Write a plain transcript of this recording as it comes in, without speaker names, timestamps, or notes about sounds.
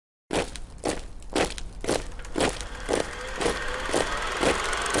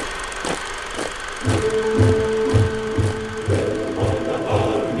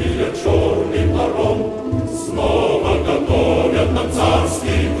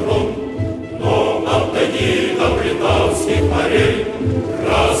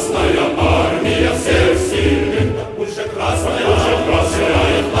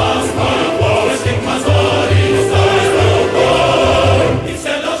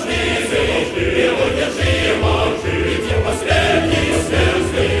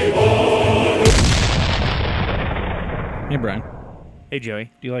Hey,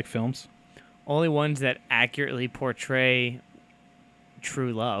 Joey. Do you like films? Only ones that accurately portray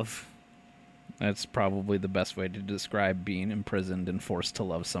true love. That's probably the best way to describe being imprisoned and forced to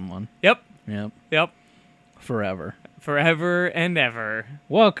love someone. Yep. Yep. Forever. Forever and ever.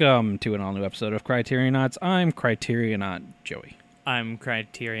 Welcome to an all-new episode of Criterionauts. I'm Criterionaut Joey. I'm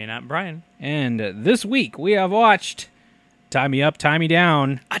Criterionaut Brian. And this week we have watched Tie Me Up, Tie Me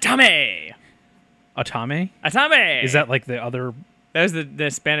Down. Atame! Atame? Atame! Is that like the other... That was the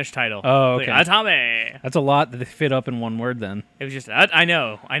Spanish title. Oh, okay. Like, Atame! That's a lot that they fit up in one word then. It was just, I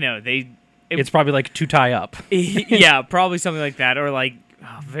know. It's probably like to tie up. Yeah, probably something like that. Or like,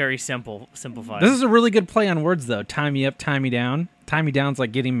 very simplified. This is a really good play on words though. Tie me up, tie me down. Tie me down's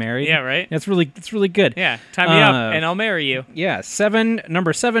like getting married. Yeah, right? It's really good. Yeah, tie me up and I'll marry you. Yeah,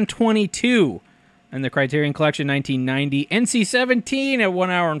 number 722 in the Criterion Collection 1990. NC-17 at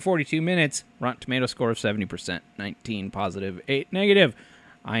 1 hour and 42 minutes. Rotten Tomato score of 70%. 19 positive, 8 negative.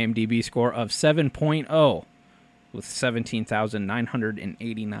 IMDb score of 7.0 with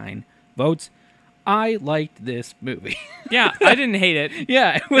 17,989 votes. I liked this movie. Yeah, I didn't hate it.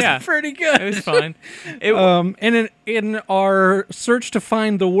 Yeah, it was pretty good. It was fun. And in our search to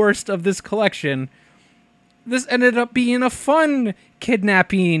find the worst of this collection, this ended up being a fun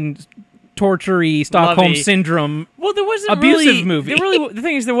kidnapping, torture-y, Stockholm Syndrome, well, there wasn't abusive movie. The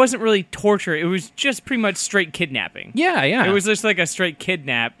thing is, there wasn't really torture. It was just pretty much straight kidnapping. Yeah. It was just like a straight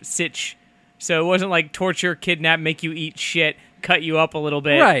kidnap, sitch. So it wasn't like torture, kidnap, make you eat shit, cut you up a little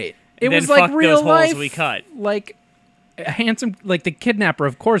bit. Right. It was fuck like real those life. Holes we cut. Like a handsome, like the kidnapper,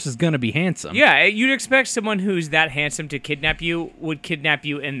 of course, is going to be handsome. Yeah, you'd expect someone who's that handsome to kidnap you would kidnap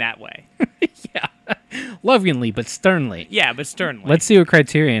you in that way. Yeah. Lovingly, but sternly. Yeah, but sternly. Let's see what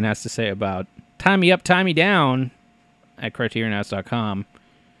Criterion has to say about Tie Me Up, Tie Me Down at CriterionHouse.com.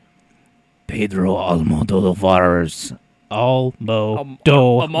 Pedro Almodovar's Almodovar.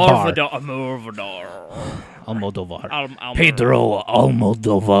 Pedro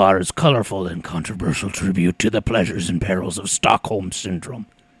Almodovar's colorful and controversial tribute to the pleasures and perils of Stockholm Syndrome.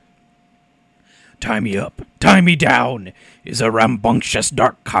 Tie Me Up, Tie Me Down is a rambunctious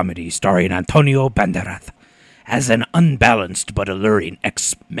dark comedy starring Antonio Banderas as an unbalanced but alluring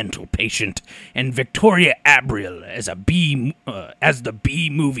ex-mental patient, and Victoria Abril as the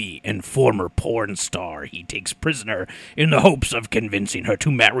B-movie and former porn star he takes prisoner in the hopes of convincing her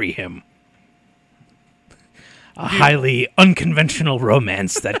to marry him. A highly unconventional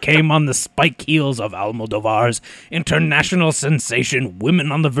romance that came on the spike heels of Almodovar's international sensation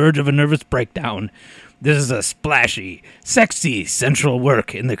Women on the Verge of a Nervous Breakdown. This is a splashy, sexy, central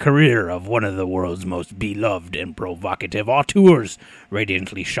work in the career of one of the world's most beloved and provocative auteurs,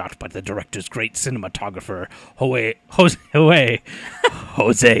 radiantly shot by the director's great cinematographer, Jose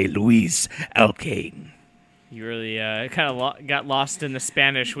Luis Alcaine. You really kind of got lost in the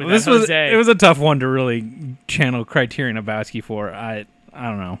Spanish with This that Jose. It was a tough one to really channel Criterion Abowski for. I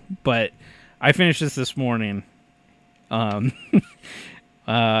don't know, but I finished this morning.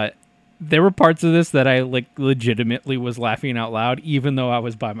 There were parts of this that I legitimately was laughing out loud, even though I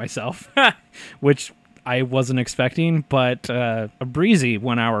was by myself, which I wasn't expecting. But a breezy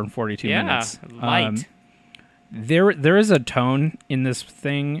 1 hour and 42 minutes. Light. There is a tone in this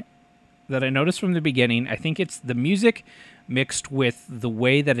thing that I noticed from the beginning. I think it's the music mixed with the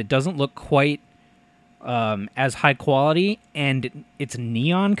way that it doesn't look quite as high quality, and it's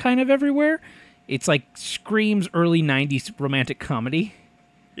neon kind of everywhere. It's like screams early 90s romantic comedy.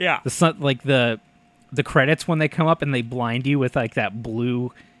 Yeah. The credits when they come up and they blind you with like that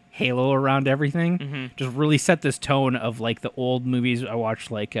blue halo around everything, just really set this tone of like the old movies I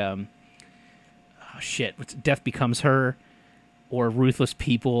watched, like Death Becomes Her or Ruthless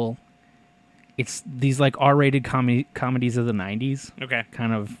People. It's these like R-rated comedies of the 90s. Okay.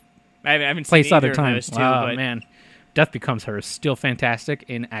 Kind of I haven't place seen out either of time. of those two, Oh man, Death Becomes Her is still fantastic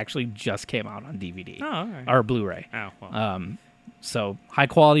and actually just came out on DVD all right. or Blu-ray. Oh, well. So high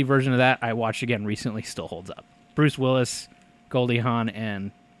quality version of that I watched again recently, still holds up. Bruce Willis, Goldie Hawn, and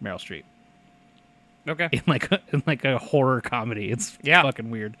Meryl Streep. Okay. In like a horror comedy. It's Yeah.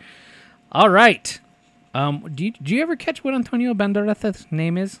 fucking weird. All right. Do you ever catch what Antonio Banderas'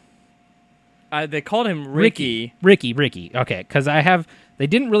 name is? They called him Ricky. Ricky. Okay, because they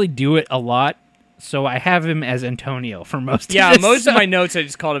didn't really do it a lot, so I have him as Antonio for most of this. Most of my notes I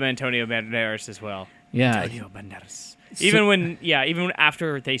just called him Antonio Banderas as well. Yeah. Antonio Banderas. Even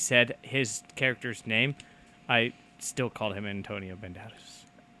after they said his character's name, I still called him Antonio Banderas.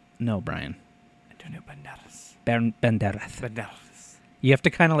 No, Brian. Antonio Banderas. Banderas. You have to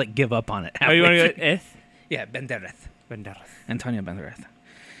kind of like give up on it. Oh, you want to go with Yeah, Banderas. Banderas. Antonio Banderas.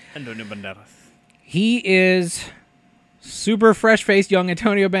 Antonio Banderas. He is super fresh-faced young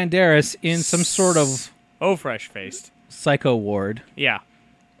Antonio Banderas in some sort of fresh-faced psycho ward. Yeah.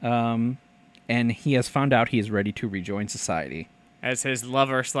 And he has found out he is ready to rejoin society. As his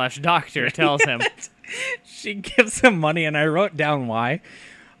lover/doctor tells him. She gives him money, and I wrote down why.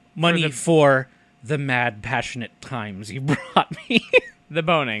 Money for the mad, passionate times you brought me. The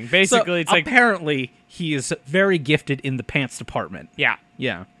boning. Basically, so it's like... apparently, he is very gifted in the pants department. Yeah.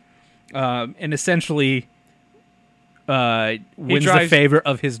 Yeah. And essentially wins the favor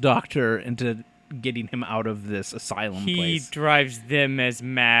of his doctor into getting him out of this asylum place. He drives them as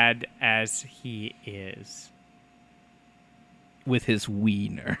mad as he is. With his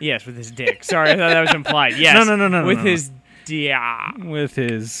wiener. Yes, with his dick. Sorry, I thought that was implied. Yes. No. With his... With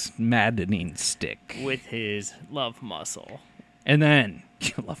his maddening stick. With his love muscle. And then...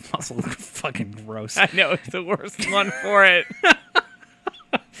 love muscle. Fucking gross. I know, it's the worst one for it.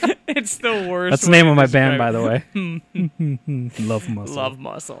 It's the worst. That's the name of my band, by the way. Love muscle. Love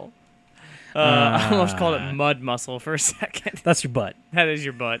muscle. I almost called it mud muscle for a second. That's your butt. That is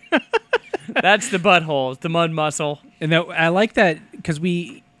your butt. That's the butthole. It's the mud muscle. And I like that because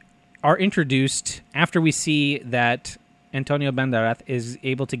we are introduced after we see that Antonio Banderas is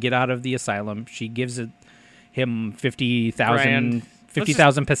able to get out of the asylum. She gives him 50,000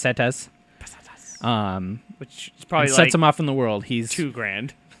 pesetas. Which is probably sets him off in the world. He's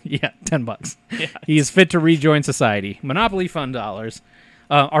 $2,000. Yeah, $10. Yeah. He is fit to rejoin society. Monopoly fund dollars.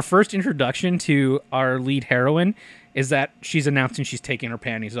 Our first introduction to our lead heroine is that she's announcing she's taking her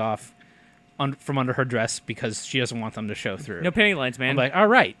panties off from under her dress because she doesn't want them to show through. No panty lines, man. I'm like, all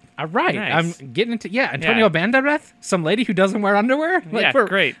right. Nice. I'm getting into Antonio Banderas, some lady who doesn't wear underwear. Like,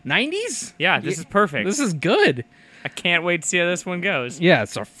 great. 90s. Yeah, this is perfect. This is good. I can't wait to see how this one goes. Yeah,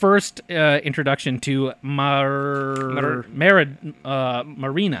 it's our first introduction to Marina.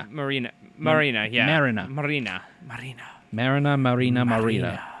 Marina, yeah. Marina.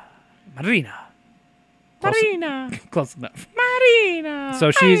 Close enough. Marina.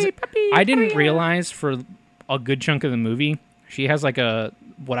 So I didn't realize for a good chunk of the movie, she has like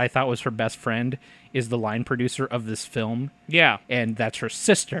what I thought was her best friend is the line producer of this film. Yeah. And that's her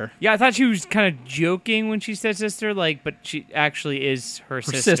sister. Yeah, I thought she was kind of joking when she said sister, but she actually is her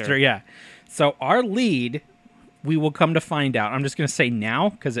sister. Her sister, yeah. So our lead, we will come to find out, I'm just going to say now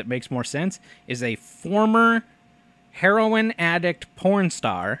because it makes more sense, is a former heroin addict porn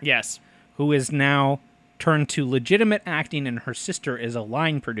star. Yes. Who is now turned to legitimate acting, and her sister is a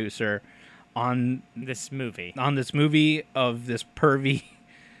line producer on this movie. On this movie of this pervy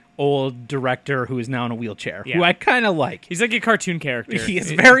old director who is now in a wheelchair, who I kind of like. He's like a cartoon character. He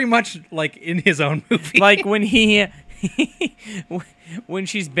is very much like in his own movie. Like when when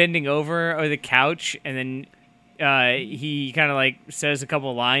she's bending over the couch and then he kind of like says a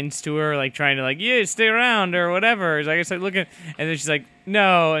couple lines to her, like trying to like, yeah, stay around or whatever. He's like, I start looking, and then she's like,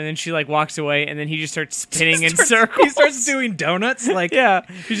 no, and then she like walks away, and then he just starts spinning in circles. He starts doing donuts, like yeah.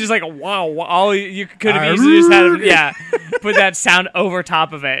 He's just like, wow, all you could have easily just had him, put that sound over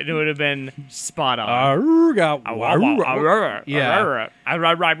top of it, and it would have been spot on. Yeah,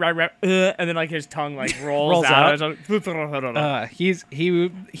 and then like his tongue like rolls out. He's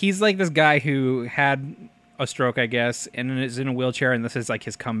like this guy who had a stroke, I guess, and is in a wheelchair, and this is like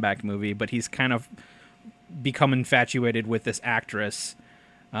his comeback movie, but he's kind of become infatuated with this actress,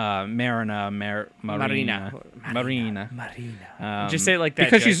 Marina. Just say it like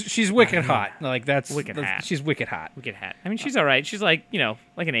that because she's wicked hot. Like she's wicked hot. Wicked hot. I mean, she's all right. She's like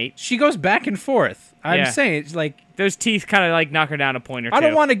like an 8. She goes back and forth. I'm saying it's like those teeth kind of like knock her down a point or two. I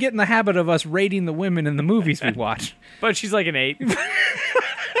don't want to get in the habit of us rating the women in the movies we watch, but she's like an 8.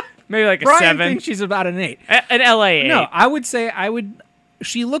 Maybe like a Brian 7. Thinks she's about an 8. An LA 8. No, I would say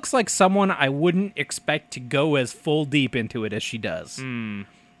she looks like someone I wouldn't expect to go as full deep into it as she does.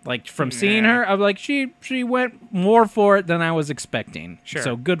 Like from seeing her, I'm like she went more for it than I was expecting. Sure.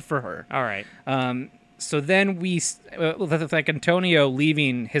 So good for her. All right. So then like Antonio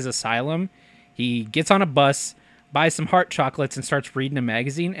leaving his asylum, he gets on a bus, buys some heart chocolates, and starts reading a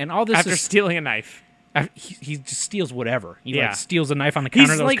magazine. And all this after stealing a knife. He just steals whatever. He like steals a knife on the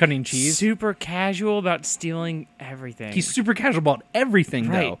counter that was cutting cheese. Super casual about stealing everything. He's super casual about everything,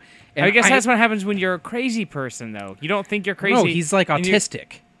 though. And I guess that's what happens when you're a crazy person, though. You don't think you're crazy. No, he's like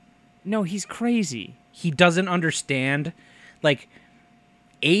autistic. No, he's crazy. He doesn't understand. Like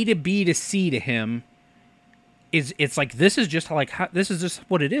A to B to C to him it's like this is just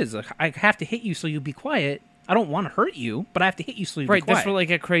what it is. Like, I have to hit you so you be quiet. I don't want to hurt you, but I have to hit you so you be quiet. Right, that's what like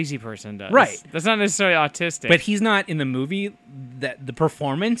a crazy person does. Right. That's not necessarily autistic. But he's not in the movie. That the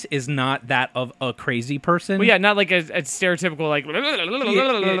performance is not that of a crazy person. Well, yeah, not like a stereotypical like.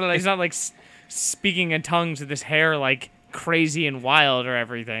 He's not like speaking in tongues with his hair like crazy and wild or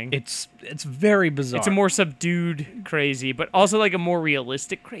everything. It's very bizarre. It's a more subdued crazy, but also like a more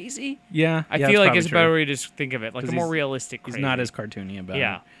realistic crazy. yeah. I yeah, feel that's like it's a probably better true. way to just think of it, like a 'Cause more he's- realistic He's crazy. not as cartoony about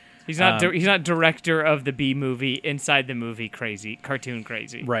yeah. it. He's not director of the B movie inside the movie crazy, cartoon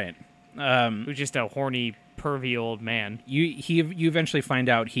crazy. Right. Who's just a horny, pervy old man. You eventually find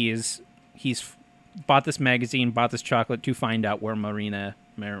out he's bought this magazine, bought this chocolate to find out where Marina.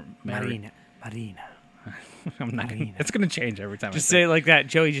 Marina. I'm not. It's gonna change every time. Just I say it like that,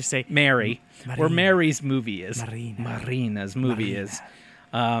 Joey. Just say Mary, where Mary's movie is. Marina. Marina's movie is.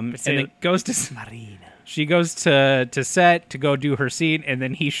 But And say it goes to. Marina. She goes to set to go do her scene, and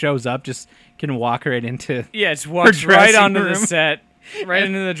then he shows up, just can walk right into Yeah, just walks right dressing onto the room. set, right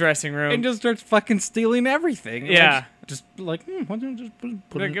into the dressing room. and just starts fucking stealing everything. Yeah. Like, just like why don't you just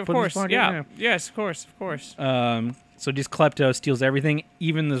put like, it, of put course, his pocket? yeah. Yes, of course, of course. So this klepto steals everything,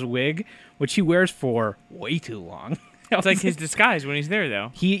 even this wig, which he wears for way too long. It's like his disguise when he's there,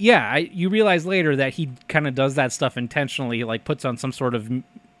 though. You realize later that he kind of does that stuff intentionally, like puts on some sort of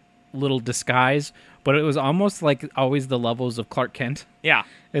little disguise, but it was almost like always the levels of Clark Kent. Yeah,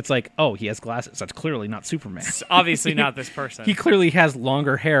 It's like, oh, he has glasses. That's clearly not Superman. it's obviously not this person. He clearly has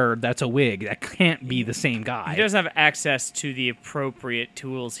longer hair. That's a wig. That can't be the same guy. He doesn't have access to the appropriate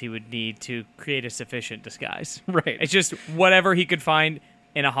tools he would need to create a sufficient disguise. Right. It's just whatever he could find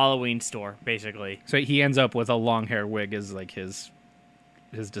in a Halloween store, basically. So he ends up with a long hair wig as like his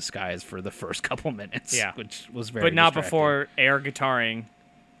disguise for the first couple minutes. Yeah. Which was very But not distracting. before air guitaring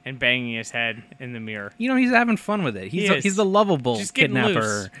and banging his head in the mirror. You know, he's having fun with it. He is. He's a lovable Just getting kidnapper.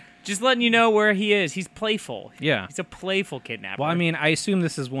 loose. Just letting you know where he is. He's playful. Yeah. He's a playful kidnapper. Well, I mean, I assume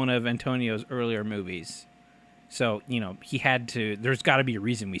this is one of Antonio's earlier movies. So, you know, he had to... There's got to be a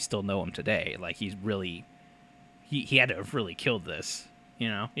reason we still know him today. Like, he's really... He had to have really killed this, you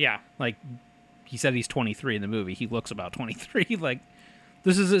know? Yeah. Like, he said he's 23 in the movie. He looks about 23. Like,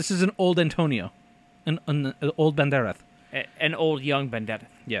 this is an old Antonio. An old Banderas. An old young Bandetta.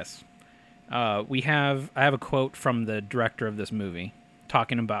 Yes. I have a quote from the director of this movie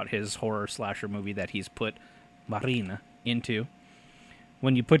talking about his horror slasher movie that he's put Marina into.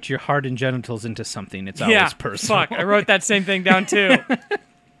 When you put your heart and genitals into something, it's always personal. Fuck, I wrote that same thing down too.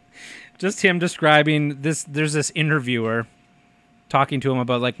 Just him describing this. There's this interviewer talking to him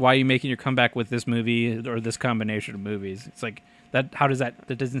about like, why are you making your comeback with this movie or this combination of movies? It's like that. How does that?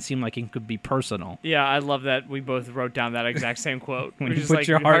 That doesn't seem like it could be personal. Yeah, I love that we both wrote down that exact same quote. When Which you is put like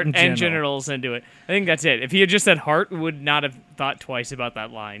your heart and genitals into it. I think that's it. If he had just said heart, we would not have thought twice about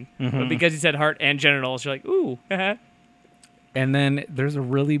that line. Mm-hmm. But because he said heart and genitals, you're like, ooh. Yeah, And then there's a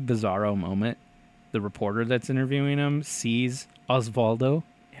really bizarro moment. The reporter that's interviewing him sees Osvaldo,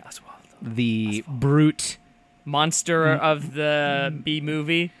 Oswaldo. the brute Monster of the B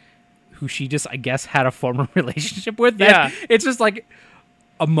movie. who she just, I guess, had a former relationship with. Yeah. It's just like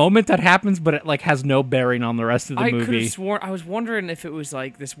a moment that happens, but it like has no bearing on the rest of the I could movie. have sworn, I was wondering if it was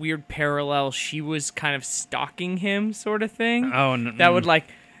like this weird parallel. She was kind of stalking him, sort of thing. Oh, no. That would like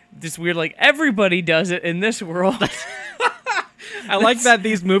this weird, like everybody does it in this world. I like that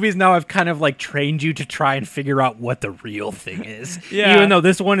these movies now have kind of like trained you to try and figure out what the real thing is. Yeah. Even though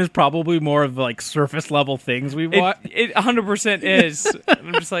this one is probably more of like surface level things we've watched. It 100% is.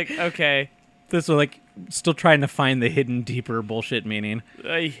 I'm just like, okay. This was like still trying to find the hidden, deeper bullshit meaning.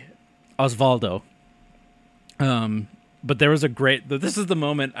 Osvaldo. But there was a great... This is the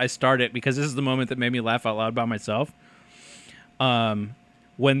moment I started, because this is the moment that made me laugh out loud by myself.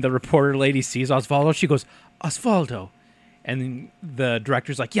 When the reporter lady sees Osvaldo, she goes, Osvaldo. And then the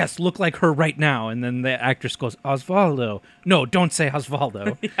director's like, yes, look like her right now. And then the actress goes, Osvaldo. No, don't say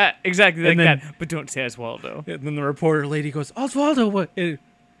Osvaldo. Yeah, exactly like And then- that. But don't say Oswaldo. And then the reporter lady goes, Osvaldo, what?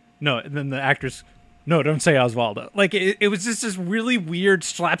 No, and then the actress, no, don't say Osvaldo. Like, it was just this really weird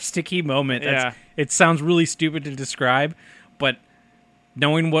slapsticky moment. Yeah. It sounds really stupid to describe, but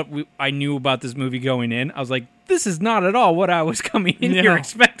knowing what I knew about this movie going in, I was like, this is not at all what I was coming in No. here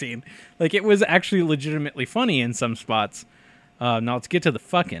expecting. Like, it was actually legitimately funny in some spots. Now let's get to the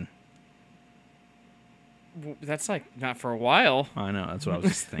fucking. That's like not for a while. I know, that's what I was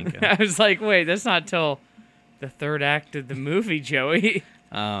just thinking. I was like, wait, that's not till the third act of the movie, Joey.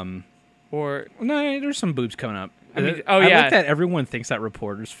 Or No, there's some boobs coming up. I mean, I yeah. like that everyone thinks that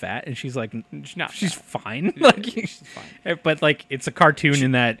reporter's fat, and she's like, she's not. she's fat. fine. Like, She's fine. but like, it's a cartoon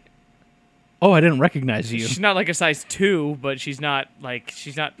in that. Oh, I didn't recognize you. She's not like a size 2, but she's not like She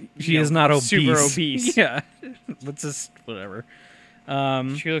is not obese. super obese. Yeah, let's just whatever.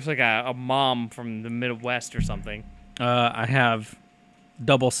 She looks like a mom from the Midwest or something. I have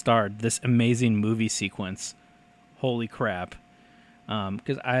double starred this amazing movie sequence. Holy crap!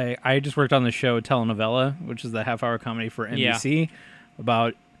 Because I just worked on the show Telenovela, which is the half-hour comedy for NBC,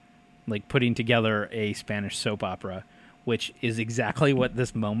 about like putting together a Spanish soap opera, which is exactly what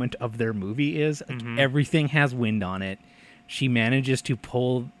this moment of their movie is. Like, everything has wind on it. She manages to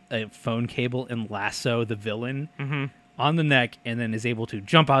pull a phone cable and lasso the villain on the neck, and then is able to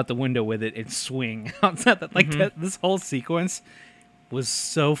jump out the window with it and swing outside. This whole sequence was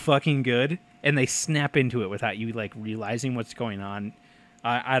so fucking good, and they snap into it without you like realizing what's going on.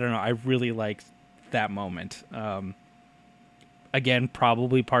 I don't know. I really liked that moment. Again,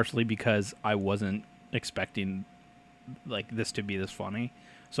 probably partially because I wasn't expecting like this to be this funny,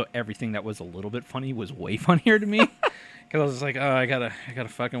 so everything that was a little bit funny was way funnier to me. Because I was like, oh, I gotta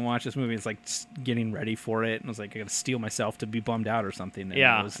fucking watch this movie. It's like getting ready for it, and I was like, I gotta steel myself to be bummed out or something. And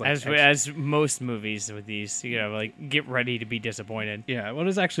yeah, it was like as most movies with these, you know, like get ready to be disappointed. Yeah, well, it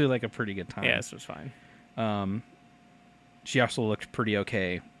was actually like a pretty good time. Yeah, this was fine. She also looked pretty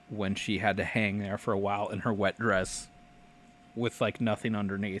okay when she had to hang there for a while in her wet dress with like nothing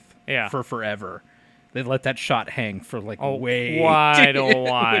underneath. Yeah, for forever. They let that shot hang for like way quite a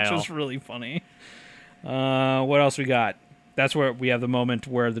while, which was really funny. What else we got? That's where we have the moment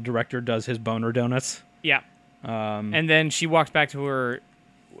where the director does his boner donuts. Yeah. And then she walks back to her.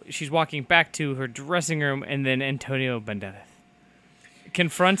 She's walking back to her dressing room, and then Antonio Banderas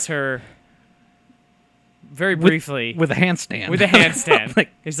confronts her very briefly with a handstand. With a handstand,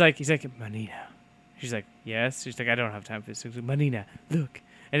 he's like, Marina. She's like, yes. She's like, I don't have time for this. He's like, Marina, look.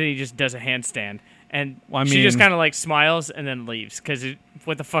 And then he just does a handstand. And she just kind of like smiles and then leaves because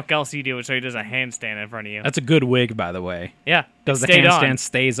what the fuck else do you do? So he does a handstand in front of you. That's a good wig, by the way. Yeah, does the handstand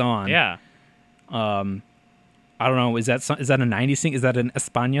stays on? Yeah. I don't know. Is that a '90s thing? Is that an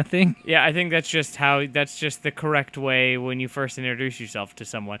España thing? Yeah, I think that's just the correct way when you first introduce yourself to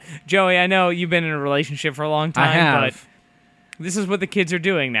someone. Joey, I know you've been in a relationship for a long time, I have. But this is what the kids are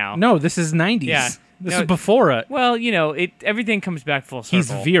doing now. No, this is '90s. Yeah. This is before it. Well, you know, everything comes back full circle.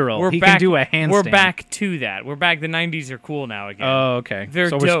 He's virile. He can do a handstand. We're back to that. We're back. The 90s are cool now again. Oh, okay. They're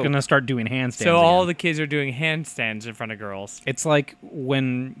so dope. We're going to start doing handstands So all the kids are doing handstands in front of girls. It's like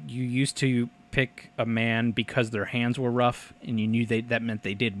when you used to pick a man because their hands were rough and you knew that meant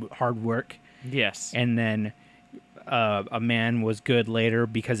they did hard work. Yes. And then a man was good later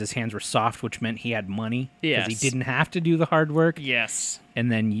because his hands were soft, which meant he had money. Yes. Because he didn't have to do the hard work. Yes. And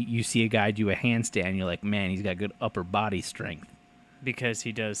then you see a guy do a handstand, you're like, man, he's got good upper body strength. Because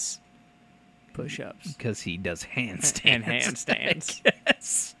he does push-ups. Because he does handstands. And handstands.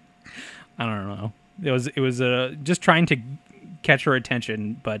 Yes. I don't know. It was just trying to catch her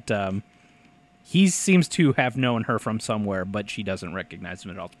attention, but he seems to have known her from somewhere, but she doesn't recognize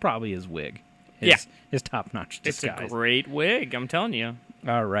him at all. It's probably his wig. His top-notch disguise. It's a great wig, I'm telling you.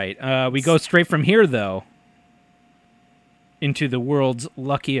 All right. We go straight from here, though, into the world's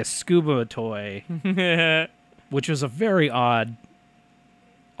luckiest scuba toy, which was a very oddly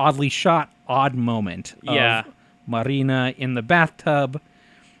shot, odd moment of Marina in the bathtub,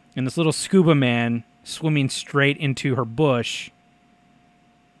 and this little scuba man swimming straight into her bush.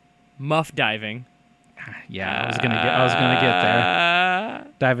 Muff diving. Yeah, I was gonna get there.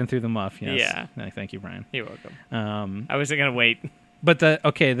 Diving through the muff. Yes. Yeah. Thank you, Brian. You're welcome. I wasn't gonna wait. But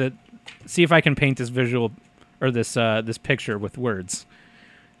see if I can paint this visual or this picture with words.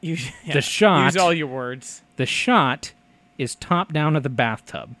 The shot. Use all your words. The shot is top down of the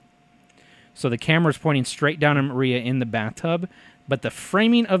bathtub, so the camera's pointing straight down at Maria in the bathtub. But the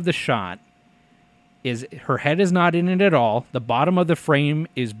framing of the shot is her head is not in it at all. The bottom of the frame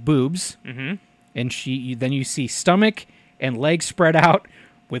is boobs. Mm-hmm. And then you see stomach and legs spread out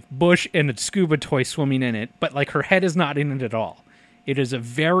with bush and a scuba toy swimming in it. But, like, her head is not in it at all. It is a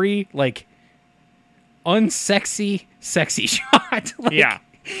very, like, unsexy, sexy shot. Yeah.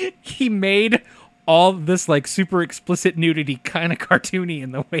 He made all this, like, super explicit nudity kind of cartoony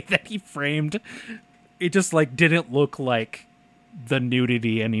in the way that he framed. It just, like, didn't look like the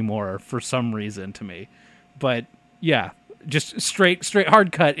nudity anymore for some reason to me. But, yeah. Just straight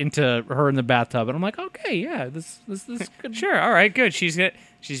hard cut into her in the bathtub, and I'm like, okay, yeah, this good. Sure, all right, good. She's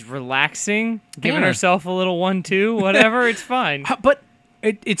relaxing, giving herself a little 1-2, whatever. It's fine. But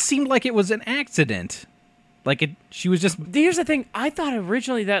it seemed like it was an accident. Like she was just. Here's the thing. I thought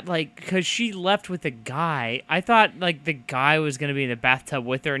originally that because she left with the guy, I thought like the guy was gonna be in the bathtub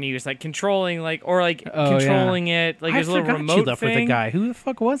with her, and he was like controlling it, like it. Like it was a little remote she left thing. With the guy. Who the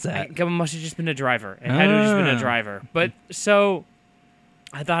fuck was that? It must have just been a driver. It had to have just been a driver. But so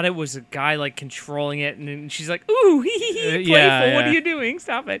I thought it was a guy like controlling it, and then she's like, "Ooh, playful. Yeah. What are you doing?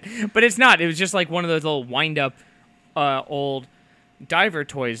 Stop it!" But it's not. It was just like one of those little wind up, old. diver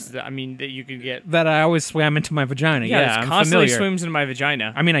toys that you could get. That I always swam into my vagina. Yeah, it I'm constantly familiar. swims into my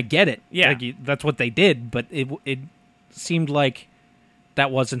vagina. I mean, I get it. Yeah. Like, that's what they did, but it seemed like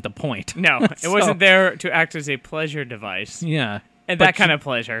that wasn't the point. No, it wasn't there to act as a pleasure device. Yeah. And But that kind of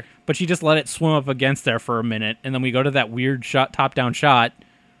pleasure. But she just let it swim up against there for a minute, and then we go to that weird top-down shot,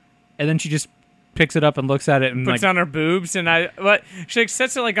 and then she just picks it up and looks at it and Puts it on her boobs, and she like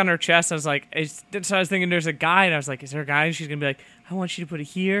sets it like on her chest. I was like, so I was thinking there's a guy, and I was like, is there a guy? And she's gonna be like, I want you to put it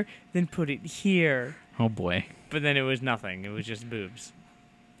here, then put it here. oh boy, But then it was nothing. It was just boobs.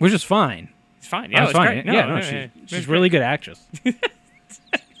 which is fine. It's fine. Yeah, it was fine. great. Yeah, she's a really good actress.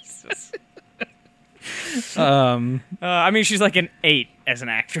 She's like an 8 as an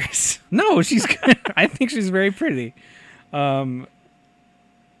actress. No, she's good. I think she's very pretty. Finds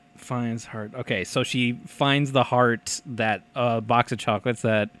heart. Okay, so she finds the heart, that box of chocolates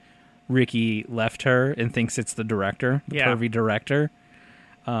that Ricky left her, and thinks it's the director, the pervy director.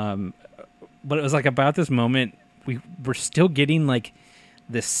 But it was like about this moment, we're still getting like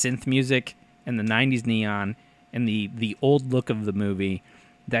this synth music and the 90s neon and the old look of the movie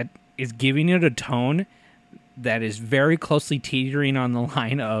that is giving it a tone that is very closely teetering on the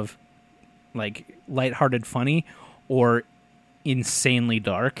line of like lighthearted funny or insanely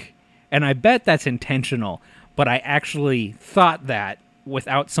dark. And I bet that's intentional, but I actually thought that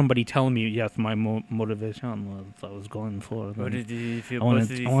without somebody telling me, yes, my motivation was I was going for. What did you feel? I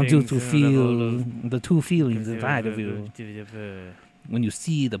want you to feel the two feelings inside of you when you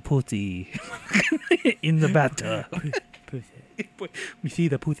see the pussy in the bathtub. We see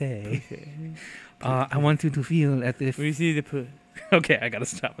the pussy. I want you to feel as if We see the put. okay, I gotta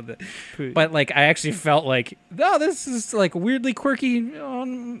stop with it. But like, I actually felt like, oh, this is like weirdly quirky.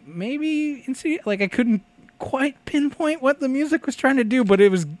 Maybe like I couldn't quite pinpoint what the music was trying to do, but it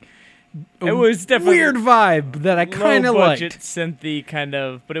was definitely weird vibe that I kind of liked. budget synthy kind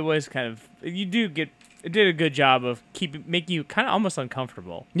of, but it was kind of it did a good job of making you kind of almost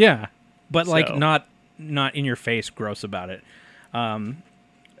uncomfortable. Yeah, but like So. not in your face, gross about it.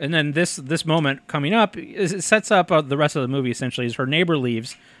 And then this moment coming up, it sets up the rest of the movie. Essentially, is her neighbor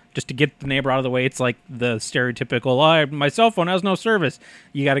leaves just to get the neighbor out of the way. It's like the stereotypical, my cell phone has no service.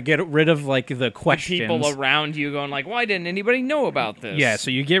 You got to get rid of like the questions. People around you going like, why didn't anybody know about this? Yeah,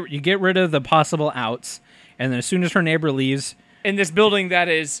 so you get rid of the possible outs, and then as soon as her neighbor leaves, in this building that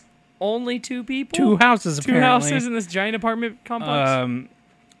is only 2 people, 2 houses two apparently, houses in this giant apartment complex.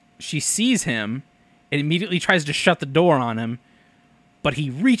 She sees him and immediately tries to shut the door on him. But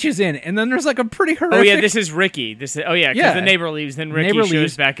he reaches in, and then there's like a pretty horrific... Oh, yeah, this is Ricky. Because the neighbor leaves, then Ricky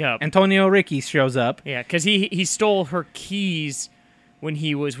shows back up. Antonio Ricky shows up. Yeah, because he stole her keys when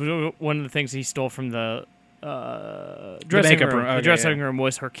he was... One of the things he stole from the dressing room. Okay, the dressing room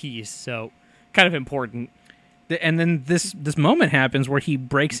was her keys, so kind of important. And then this moment happens where he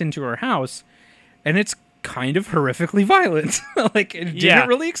breaks into her house, and it's kind of horrifically violent. Like, it didn't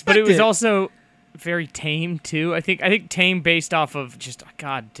really expect it. But it was also... very tame too. I think tame based off of just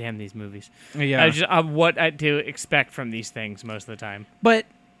god damn these movies. Yeah, what I do expect from these things most of the time. But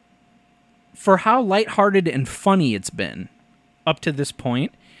for how lighthearted and funny it's been up to this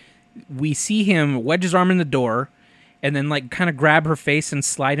point, we see him wedge his arm in the door, and then like kind of grab her face and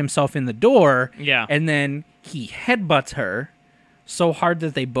slide himself in the door. Yeah, and then he headbutts her so hard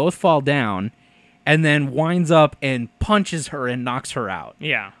that they both fall down, and then winds up and punches her and knocks her out.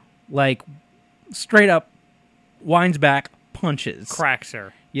 Yeah, like. Straight up winds back, punches. Cracks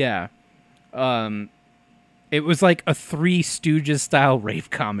her. Yeah. It was like a Three Stooges style rape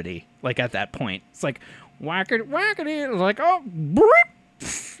comedy, like at that point. It's like, whackity, whackity. It was like, oh,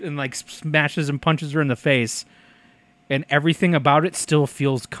 boop, and like smashes and punches her in the face. And everything about it still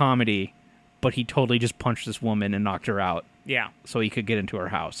feels comedy, but he totally just punched this woman and knocked her out. Yeah. So he could get into her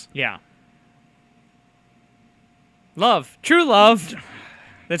house. Yeah. Love. True love.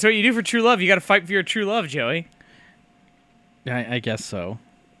 That's what you do for true love. You got to fight for your true love, Joey. I guess so.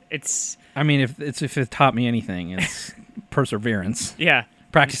 It's. I mean, if it taught me anything, it's perseverance. Yeah.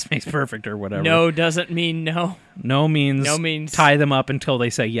 Practice makes perfect, or whatever. No doesn't mean no. No means tie them up until they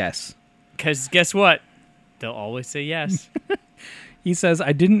say yes. Because guess what? They'll always say yes. He says,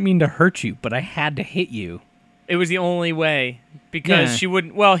 "I didn't mean to hurt you, but I had to hit you." It was the only way because she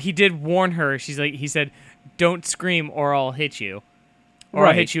wouldn't. Well, he did warn her. He said, "Don't scream, or I'll hit you." Or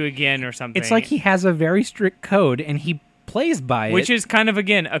I'll hit you again or something. It's like he has a very strict code, and he plays by it. Which is kind of,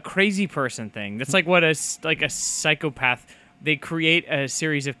 again, a crazy person thing. That's like what a psychopath... They create a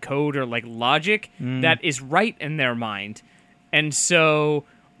series of code or like logic that is right in their mind. And so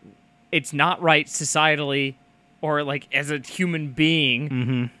it's not right societally or like as a human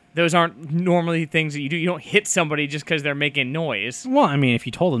being those aren't normally things that you do. You don't hit somebody just because they're making noise. Well, I mean, if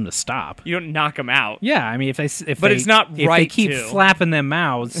you told them to stop. You don't knock them out. Yeah, I mean, if it's not if right they keep to. flapping their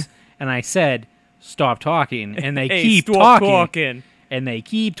mouths, and I said stop talking, and they Hey, keep stop talking, and they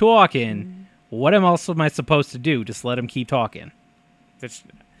keep talking, what else am I supposed to do? Just let them keep talking? That's,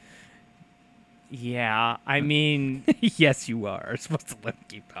 yeah, I mean, Yes, you are supposed to let them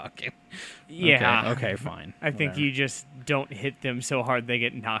keep talking. yeah. Okay, fine. I think Whatever. you just don't hit them so hard they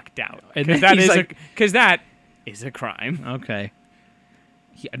get knocked out. And Because then that he's is like- that is a crime. Okay.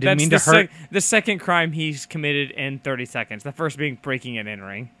 I didn't That's mean to the hurt the second crime he's committed in 30 seconds. The first being breaking and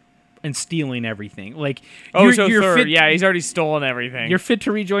entering. and stealing everything. Like, Oh, you're, so you're third. fit, Yeah, he's already stolen everything. you're fit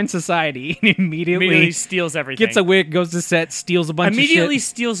to rejoin society, and immediately immediately steals everything. gets a wig, goes to set, steals a bunch immediately of shit.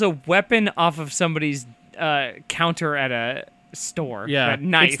 steals a weapon off of somebody's counter at a store. Yeah, a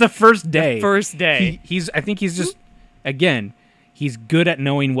knife. it's the first day. First day. I think he's just, again, he's good at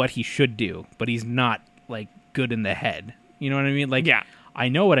knowing what he should do, but he's not, like, good in the head. You know what I mean? Like, Yeah. I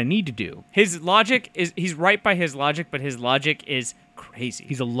know what I need to do. His logic is, he's right by his logic, but his logic is crazy.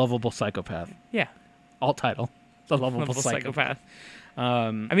 He's a lovable psychopath. yeah. Alt title. The lovable Lovable psychopath.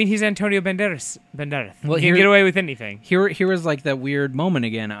 I mean, he's Antonio Banderas. Well, He here- can get away with anything. Here was, like, that weird moment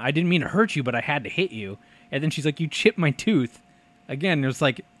again. I didn't mean to hurt you, but I had to hit you. And then she's like, you chipped my tooth. Again, it was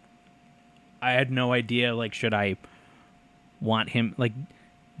like, I had no idea, like, should I want him, like,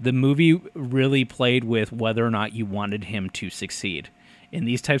 the movie really played with whether or not you wanted him to succeed. In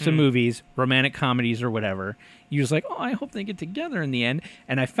these types of movies, romantic comedies or whatever, you're just like, oh, I hope they get together in the end.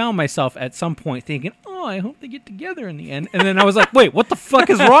 And I found myself at some point thinking, oh, I hope they get together in the end. And then I was like, wait, what the fuck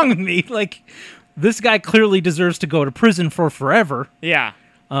is wrong with me? Like, this guy clearly deserves to go to prison for forever. Yeah.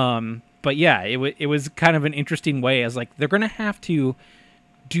 But yeah, it was kind of an interesting way as, like, they're going to have to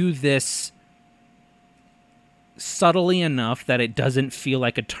do this subtly enough that it doesn't feel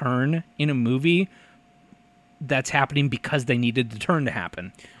like a turn in a movie that's happening because they needed the turn to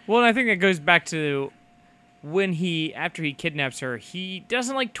happen. Well, and I think that goes back to when after he kidnaps her, he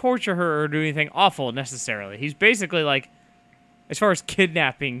doesn't, like, torture her or do anything awful necessarily. He's basically, like, as far as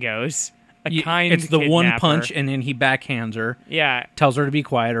kidnapping goes, kind It's the one kidnapper. punch, and then he backhands her, Yeah. tells her to be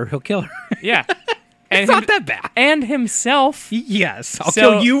quiet or he'll kill her. Yeah. And It's not that bad. And himself Yes, I'll So-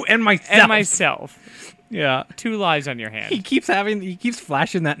 kill you and myself. and myself. Yeah. 2 lives on your He hand. keeps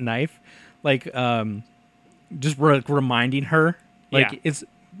flashing that knife, like, just reminding her, like, Yeah. it's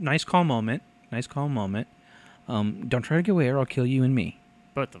nice calm moment. Don't try to get away or I'll kill you and me.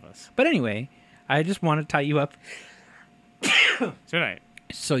 Both of us. But anyway, I just want to tie you up Tonight.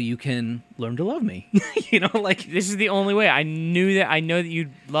 so you can learn to love me. You know, like, This is the only way. I know that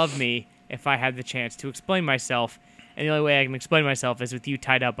you'd love me if I had the chance to explain myself, and the only way I can explain myself is with you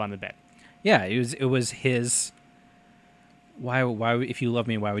tied up on the bed. yeah, it was his. Why if you love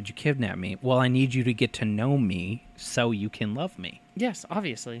me, why would you kidnap me? Well, I need you to get to know me so you can love me. Yes,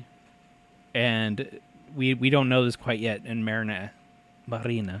 obviously. And we don't know this quite yet. And Marina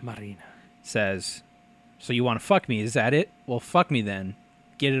says, so you want to fuck me, is that it? Well, fuck me then.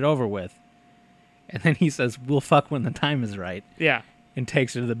 Get it over with. And then he says, we'll fuck when the time is right. Yeah. And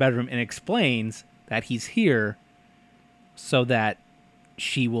takes her to the bedroom and explains that he's here so that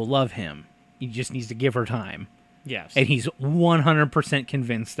she will love him. He just needs to give her time. Yes. And he's 100%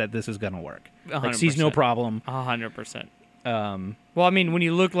 convinced that this is going to work. Like, sees no 100%. problem. 100%. Um, Well, I mean, when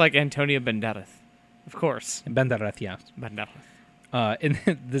you look like Antonio Banderas, of course. Banderas, yeah. Banderas. And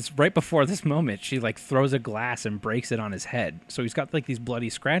this right before this moment, she, like, throws a glass and breaks it on his head. So he's got, like, these bloody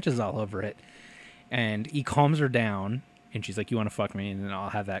scratches all over it. And he calms her down, and she's like, you want to fuck me? And then I'll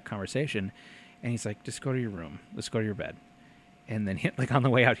have that conversation. And he's like, just go to your room. Let's go to your bed. And then, like, on the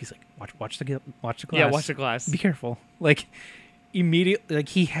way out, he's like, watch the glass. Yeah, watch the glass. Be careful. Like, immediately, like,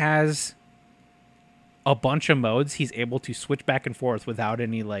 he has a bunch of modes. He's able to switch back and forth without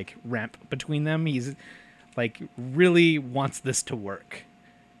any, like, ramp between them. He's, like, really wants this to work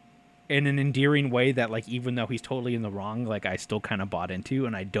in an endearing way that, like, even though he's totally in the wrong, like, I still kind of bought into,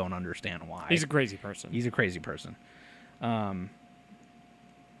 and I don't understand why. He's a crazy person. He's a crazy person. And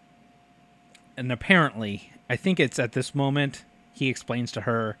apparently, I think it's at this moment, he explains to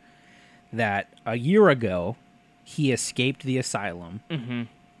her that a year ago, he escaped the asylum,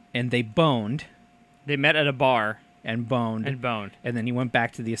 and they boned, They met at a bar and boned, and boned. and then he went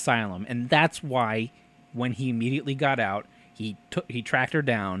back to the asylum. And that's why, when he immediately got out, he tracked her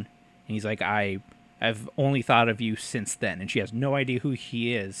down, and he's like, I've only thought of you since then. And she has no idea who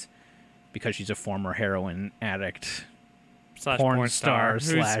he is, because she's a former heroin addict. Slash Porn porn star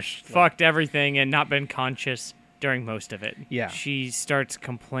star. Who's slash- fucked everything and not been conscious during most of it. Yeah. She starts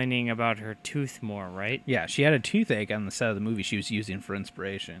complaining about her tooth more, right? Yeah, she had a toothache on the set of the movie she was using for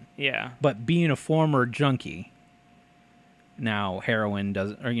inspiration. Yeah. But being a former junkie, now heroin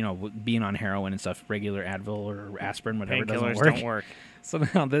doesn't, or being on heroin and stuff, regular Advil or aspirin, whatever, doesn't Painkillers work. don't work. So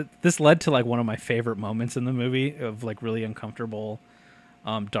now this led to like one of my favorite moments in the movie of like really uncomfortable,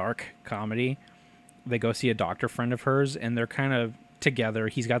 dark comedy. They go see a doctor friend of hers, and they're kind of together.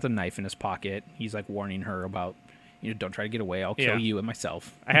 He's got the knife in his pocket. He's like warning her about, don't try to get away. I'll kill you and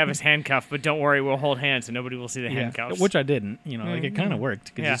myself. I have his handcuff, but don't worry, we'll hold hands and nobody will see the handcuffs. Which I didn't. Like it kind of worked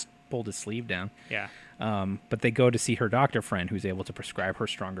because he just pulled his sleeve down. Yeah. But they go to see her doctor friend who's able to prescribe her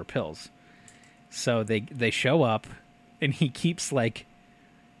stronger pills. So they show up, and he keeps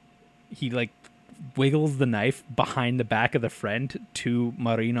he wiggles the knife behind the back of the friend to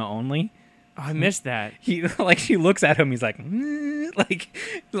Marina only. Oh, I missed that. He she looks at him. He's like,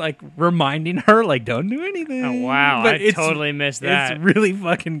 like reminding her, like, don't do anything. Oh wow, but I totally missed that. It's really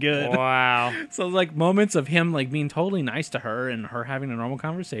fucking good. Wow. So like moments of him like being totally nice to her and her having a normal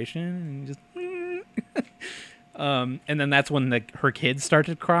conversation and just. And then that's when her kids start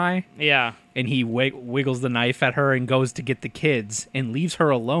to cry. Yeah. And he wiggles the knife at her and goes to get the kids and leaves her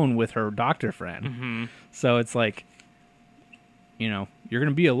alone with her doctor friend. Mm-hmm. So it's like, you're going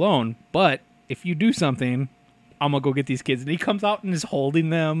to be alone, but if you do something, I'm going to go get these kids. And he comes out and is holding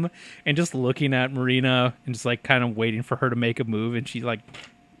them and just looking at Marina and just like kind of waiting for her to make a move. And she like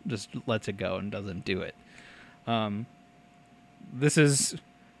just lets it go and doesn't do it. There's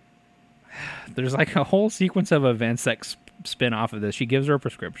like a whole sequence of events that spin off of this. She gives her a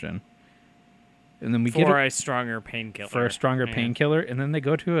prescription. And then we get a stronger painkiller. For a stronger painkiller. And then they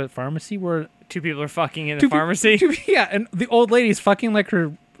go to a pharmacy where two people are fucking in the pharmacy. And the old lady's fucking like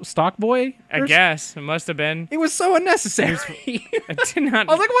her stock boy. I guess. It must have been. It was so unnecessary. I did not.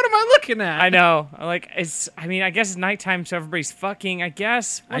 I was like, what am I looking at? I know. I guess it's nighttime, so everybody's fucking, I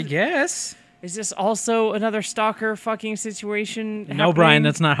guess. I guess. Is this also another stalker fucking situation? No, happening? Brian,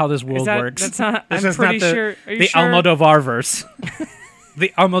 that's not how this world works. That's not. This I'm is pretty not sure. Are you the sure? Almodovar verse.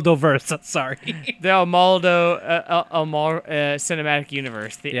 The Almodoverse, sorry. The Almodovar Cinematic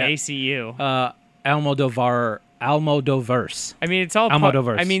Universe, the ACU. Almodoverse. I mean, it's all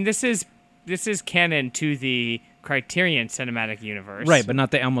Almodoverse. this is canon to the Criterion Cinematic Universe, right? But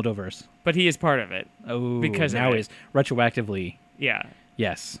not the Almodoverse. But he is part of it. Oh, because now he's retroactively. Yeah.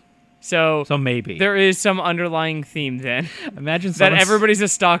 Yes. So maybe there is some underlying theme then. Imagine that everybody's a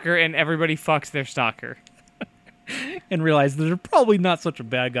stalker and everybody fucks their stalker. And realize that they're probably not such a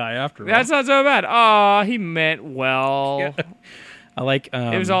bad guy after all. That's not so bad. Aw, he meant well. Yeah. I like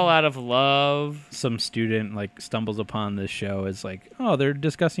it was all out of love. Some student stumbles upon this show as oh, they're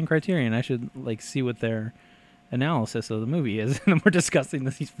discussing Criterion. I should see what their analysis of the movie is. And we're discussing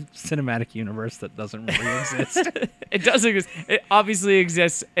this cinematic universe that doesn't really exist. It does exist. It obviously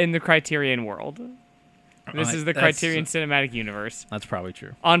exists in the Criterion world. This is the Criterion Cinematic Universe. That's probably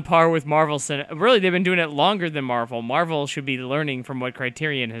true. On par with Marvel. Really, they've been doing it longer than Marvel. Marvel should be learning from what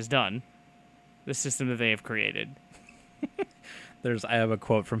Criterion has done. The system that they have created. I have a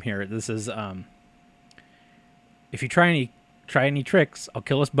quote from here. This is, if you try any tricks, I'll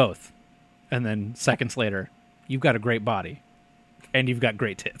kill us both. And then seconds later, you've got a great body. And you've got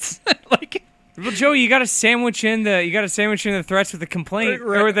great tits. Well, Joey, you got to sandwich in the threats with a complaint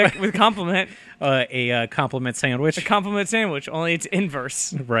or with a compliment. A compliment sandwich. A compliment sandwich, only it's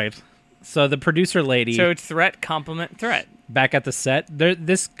inverse. Right. So the producer lady. So it's threat, compliment, threat. Back at the set,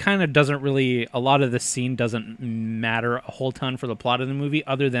 this kind of doesn't really. A lot of this scene doesn't matter a whole ton for the plot of the movie,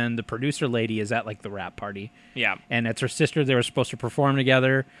 other than the producer lady is at the rap party. Yeah. And it's her sister. They were supposed to perform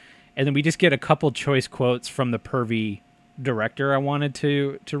together, and then we just get a couple choice quotes from the pervy director. I wanted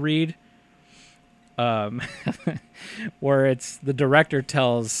to read. Where it's the director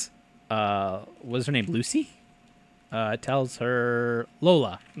tells what's her name, Lucy, tells her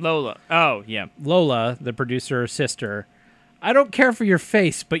Lola, oh yeah, Lola, the producer's sister, I don't care for your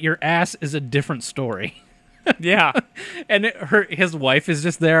face, but your ass is a different story. Yeah. And his wife is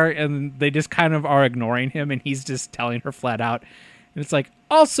just there, and they just kind of are ignoring him, and he's just telling her flat out, and it's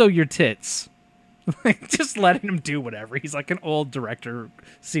also your tits. Just letting him do whatever. He's like an old director,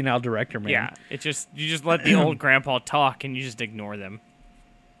 senile director man. Yeah, you just let the old grandpa talk and you just ignore them.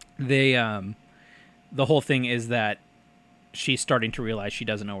 They the whole thing is that she's starting to realize she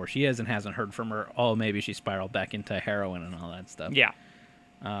doesn't know where she is and hasn't heard from her. Oh, maybe she spiraled back into heroin and all that stuff. Yeah.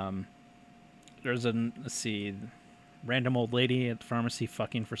 There's random old lady at the pharmacy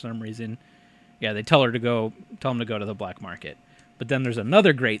fucking for some reason. Yeah, they tell him to go to the black market. But then there's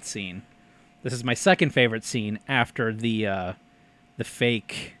another great scene. This is my second favorite scene after the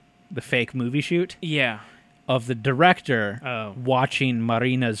fake movie shoot. Yeah. of the director watching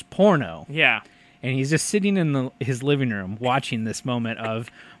Marina's porno. Yeah. And he's just sitting in his living room watching this moment of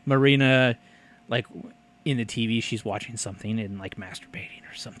Marina, like, in the TV, she's watching something and, like, masturbating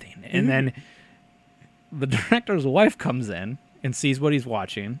or something. And then the director's wife comes in and sees what he's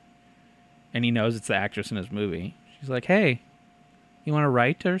watching, and he knows it's the actress in his movie. She's like, hey, you want to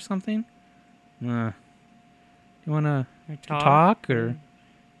write or something? You want to talk or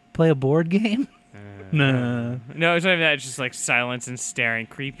play a board game? No. No, it's not even that. It's just like silence and staring,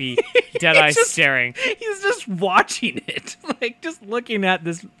 creepy, dead eye staring. He's just watching it, like just looking at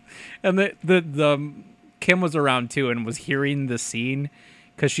this. And the Kim was around too and was hearing the scene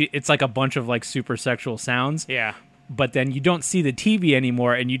because it's like a bunch of like super sexual sounds. Yeah. But then you don't see the TV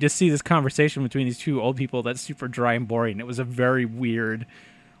anymore, and you just see this conversation between these two old people that's super dry and boring. It was a very weird,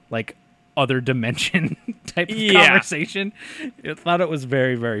 like, other dimension type of conversation. I thought it was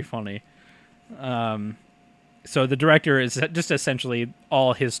very, very funny. So the director is just essentially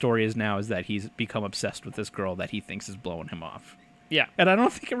all his story is now is that he's become obsessed with this girl that he thinks is blowing him off. Yeah. And I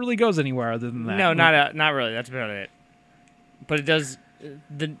don't think it really goes anywhere other than that. No, not really. That's about it. But it does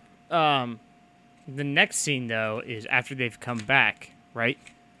the next scene though is after they've come back, right?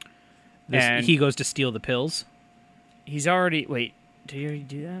 He goes to steal the pills. He's already wait. Did he already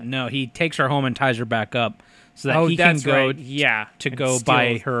do that? No, he takes her home and ties her back up so that he can go right. go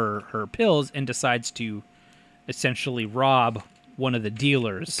buy her pills, and decides to essentially rob one of the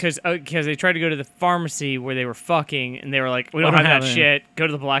dealers. Because they tried to go to the pharmacy where they were fucking, and they were like, we don't have that shit. Go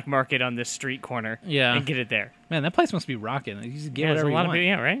to the black market on this street corner and get it there. Man, that place must be rocking. You just get whatever you want.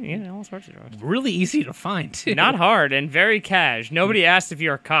 Right? Yeah, all sorts of drugs. Really easy to find, too. Not hard and very cash. Nobody asked if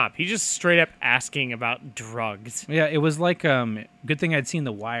you're a cop. He's just straight up asking about drugs. Yeah, it was like, good thing I'd seen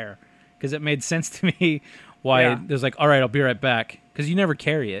The Wire, because it made sense to me why there's like, all right, I'll be right back. Because you never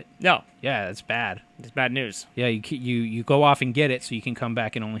carry it. No. Yeah, it's bad. It's bad news. Yeah, you go off and get it so you can come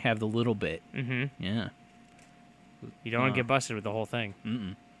back and only have the little bit. Mm-hmm. Yeah. You don't want to get busted with the whole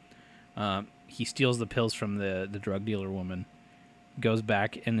thing. He steals the pills from the drug dealer woman, goes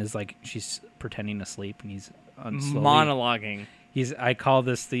back and is like, she's pretending to sleep, and he's monologuing. I call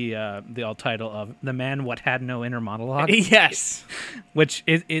this the alt title of The Man What Had No Inner Monologue. Yes. Which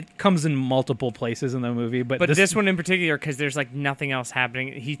it comes in multiple places in the movie. But this one in particular, because there's like nothing else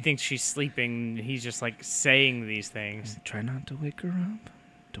happening. He thinks she's sleeping. He's just like saying these things. Try not to wake her up.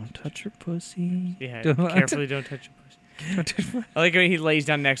 Don't touch her pussy. Yeah, carefully don't touch her pussy. I like when he lays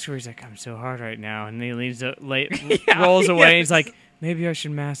down next to her. He's like, I'm so hard right now. And he rolls away. And he's like, maybe I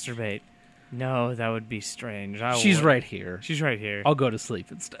should masturbate. No, that would be strange. She's right here. She's right here. I'll go to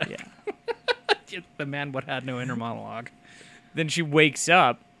sleep instead. Yeah. The Man What Had No Inner Monologue. Then she wakes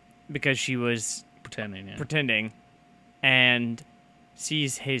up because she was pretending, and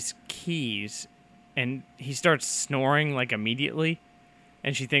sees his keys, and he starts snoring like immediately,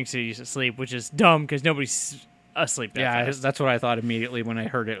 and she thinks that he's asleep, which is dumb because nobody's asleep that fast. That's what I thought immediately when I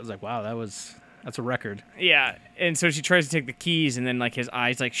heard it. I was like, wow, that's a record. Yeah, and so she tries to take the keys, and then like his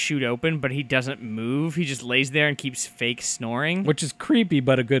eyes like shoot open, but he doesn't move. He just lays there and keeps fake snoring, which is creepy,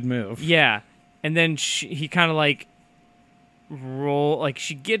 but a good move. Yeah, and then he kind of like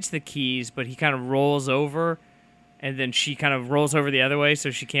she gets the keys, but he kind of rolls over, and then she kind of rolls over the other way,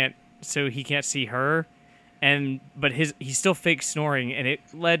 so he can't see her. But he's still fake snoring, and it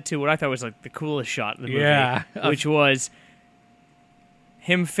led to what I thought was like the coolest shot of the movie, which was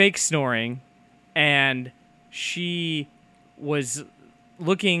him fake snoring, and she was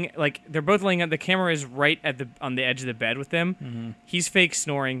looking like they're both laying on. The camera is right on the edge of the bed with them. Mm-hmm. He's fake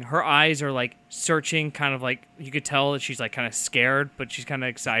snoring. Her eyes are like searching, kind of like you could tell that she's like kind of scared, but she's kind of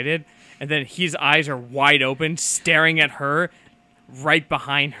excited. And then his eyes are wide open, staring at her. Right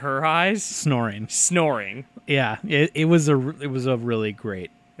behind her eyes, snoring. Yeah, it was a really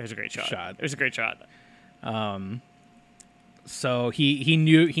great. It was a great shot. It was a great shot. So he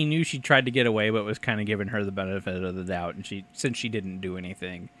knew she tried to get away, but was kind of giving her the benefit of the doubt, and since she didn't do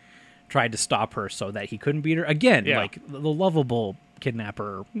anything, tried to stop her so that he couldn't beat her again. Yeah. Like the lovable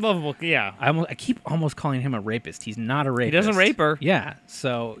kidnapper. Lovable, yeah. I keep almost calling him a rapist. He's not a rapist. He doesn't rape her. Yeah,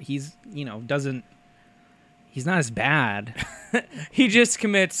 so he's doesn't. He's not as bad. He just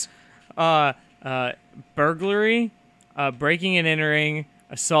commits burglary, breaking and entering,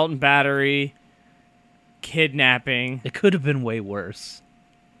 assault and battery, kidnapping. It could have been way worse.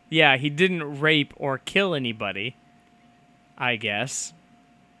 Yeah, he didn't rape or kill anybody, I guess.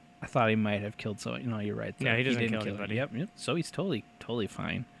 I thought he might have killed someone. No, you're right. No, he didn't kill anybody. Yep. So he's totally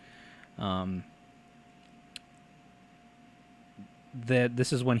fine.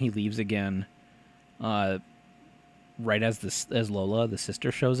 This is when he leaves again. Right as Lola, the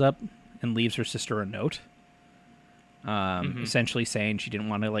sister, shows up and leaves her sister a note. essentially saying she didn't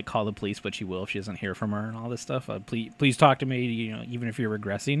want to like call the police, but she will if she doesn't hear from her and all this stuff. Please talk to me. Even if you're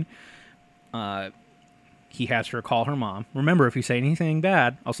regressing. He has her call her mom. Remember, if you say anything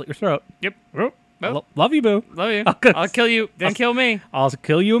bad, I'll slit your throat. Yep. Love you, boo. Love you. I'll kill you, then kill me. I'll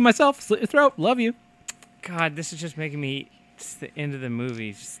kill you and myself. Slit your throat. Love you. God, this is just making me. It's the end of the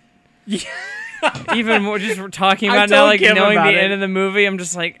movie. Even more, just talking about now, like knowing the end of the movie. I'm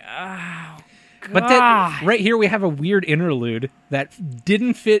just like, oh, God. But then, right here, we have a weird interlude that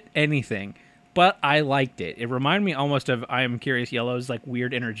didn't fit anything, but I liked it. It reminded me almost of I Am Curious Yellow's like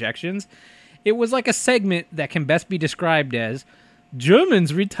weird interjections. It was like a segment that can best be described as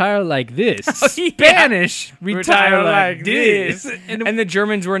Germans retire like this. Spanish retire like this. And the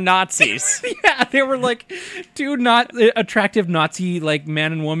Germans were Nazis. Yeah, they were like two not attractive Nazi like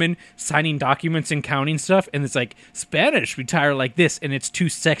man and woman signing documents and counting stuff, and it's like Spanish retire like this, and it's two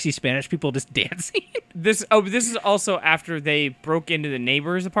sexy Spanish people just dancing. This is also after they broke into the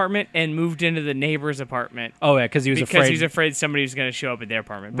neighbor's apartment and moved into the neighbor's apartment. Oh yeah, because he was afraid somebody was going to show up at their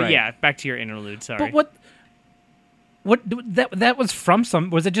apartment. But right. Yeah, back to your interlude. Sorry. But what that was from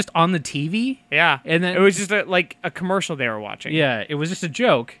was it just on the TV? Yeah. And then it was just like a commercial they were watching. Yeah, it was just a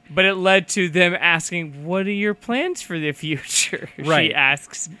joke. But it led to them asking, "What are your plans for the future?" Right. She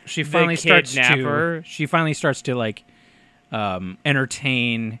asks. She finally starts to like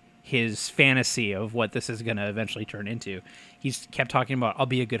entertain his fantasy of what this is going to eventually turn into. He's kept talking about, "I'll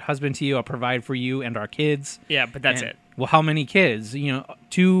be a good husband to you. I'll provide for you and our kids." Yeah, but that's it. Well, how many kids?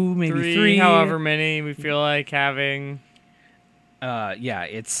 2, maybe 3. However many we feel like having. Yeah,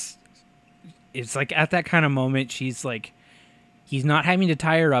 it's like at that kind of moment, she's like, he's not having to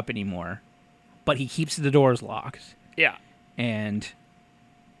tie her up anymore, but he keeps the doors locked. Yeah. And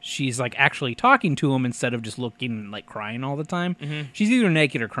she's like actually talking to him instead of just looking and like crying all the time. Mm-hmm. She's either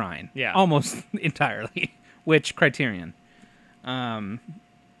naked or crying. Yeah. Almost entirely. Which Criterion.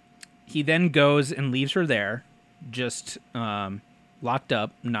 He then goes and leaves her there, just locked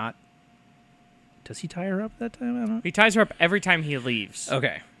up. Not. Does he tie her up that time? I don't know. He ties her up every time he leaves.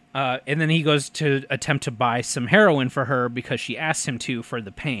 Okay. And then he goes to attempt to buy some heroin for her because she asked him to for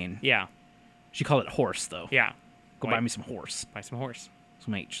the pain. Yeah. She called it horse, though. Yeah. Go buy me some horse. Buy some horse.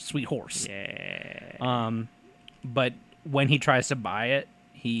 Some sweet horse. Yeah. But when he tries to buy it,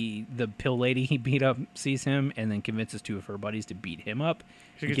 the pill lady he beat up sees him and then convinces 2 of her buddies to beat him up.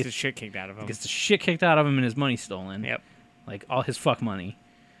 He gets the shit kicked out of him. Gets the shit kicked out of him and his money stolen. Yep. Like all his fuck money.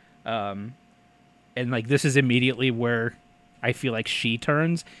 And like this is immediately where I feel like she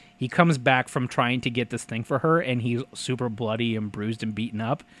turns. He comes back from trying to get this thing for her and he's super bloody and bruised and beaten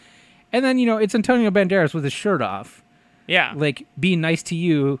up. And then, it's Antonio Banderas with his shirt off. Yeah. Like, being nice to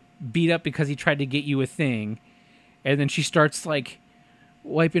you, beat up because he tried to get you a thing. And then she starts, like,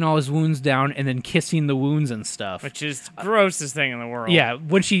 wiping all his wounds down and then kissing the wounds and stuff. Which is the grossest thing in the world. Yeah,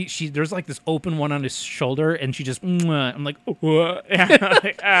 when she there's, like, this open one on his shoulder, and she just, I'm like,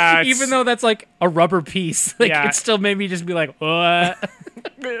 yeah, even though that's, like, a rubber piece. Like, it still made me just be like, what?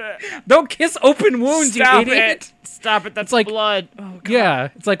 Don't kiss open wounds, you idiot. Stop it, that's like blood. Oh, God. Yeah,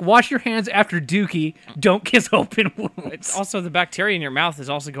 it's like, wash your hands after Dookie. Don't kiss open wounds. It's also, the bacteria in your mouth is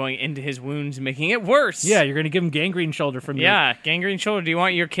also going into his wounds, making it worse. Yeah, you're going to give him gangrene shoulder from Yeah, gangrene shoulder. Do you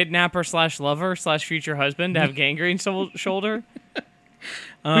want your kidnapper / lover / future husband to have gangrene shoulder?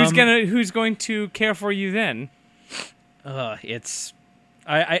 Who's going to care for you then? It's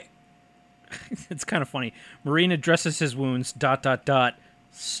it's kind of funny. Marine addresses his wounds, ...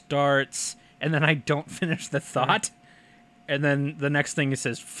 starts, and then I don't finish the thought. And then the next thing it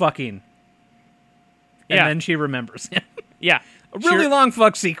says, fucking. And then she remembers him. Yeah. A really long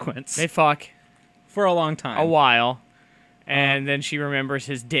fuck sequence. They fuck. For a long time. A while. And then she remembers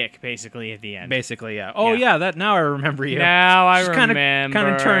his dick, basically, at the end. Basically, yeah. Oh, yeah, that now I remember you. Now I remember.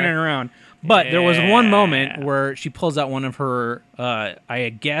 Kind of turning around. But there was one moment where she pulls out one of her, I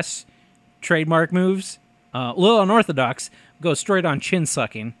guess, trademark moves. A little unorthodox. Goes straight on chin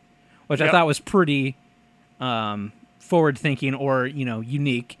sucking, which I thought was pretty forward-thinking or,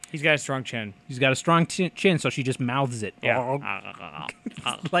 unique. He's got a strong chin. He's got a strong chin, so she just mouths it. Yeah.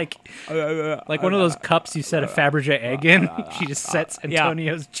 like one of those cups you set a Fabergé egg in. She just sets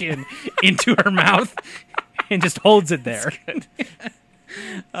Antonio's chin into her mouth and just holds it there.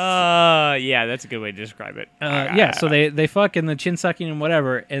 Yeah, that's a good way to describe it. Yeah, so they fuck and the chin sucking and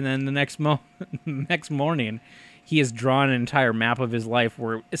whatever, and then the next morning, he has drawn an entire map of his life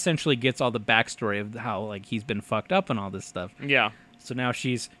where it essentially gets all the backstory of how like he's been fucked up and all this stuff. Yeah. So now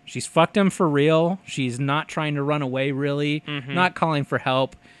she's fucked him for real. She's not trying to run away, really. Mm-hmm. Not calling for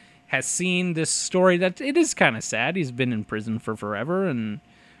help. Has seen this story that it is kind of sad. He's been in prison for forever and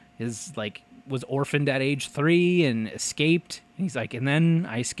is like was orphaned at age 3 and escaped. And he's like, and then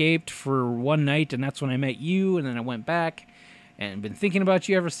I escaped for one night, and that's when I met you, and then I went back and been thinking about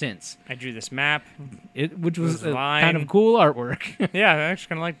you ever since. I drew this map. Which was This kind of line. cool artwork. Yeah, I actually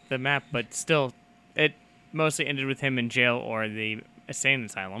kind of liked the map, but still, it mostly ended with him in jail or the insane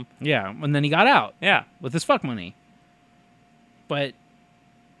asylum. Yeah, and then he got out Yeah. with his fuck money. But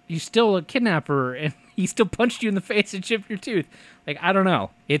he's still a kidnapper, and he still punched you in the face and chipped your tooth. Like, I don't know.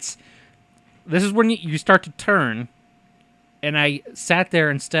 This is when you start to turn, and I sat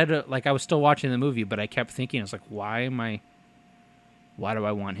there instead of, like, I was still watching the movie, but I kept thinking, I was like, why do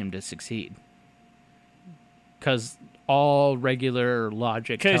I want him to succeed? Because all regular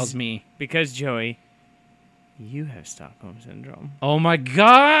logic tells me... Because, Joey, you have Stockholm Syndrome. Oh my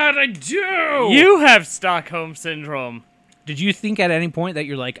god, I do! You have Stockholm Syndrome. Did you think at any point that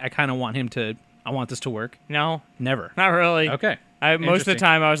you're like, I kind of want I want this to work? No, Never. not really. Okay. Most of the Interesting.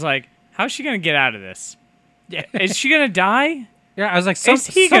 time, I was like, how's she going to get out of this? Yeah. Is she going to die? Yeah, I was like, Is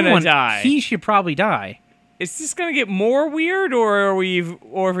he gonna someone, die? He should probably die. Is this going to get more weird, or have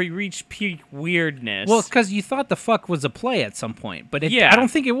we reached peak weirdness? Well, because you thought the fuck was a play at some point, but Yeah. I don't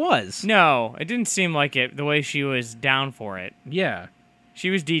think it was. no, it didn't seem like it the way she was down for it. Yeah. She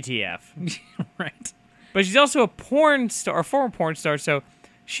was DTF. Right. But she's also a porn star, or former porn star, so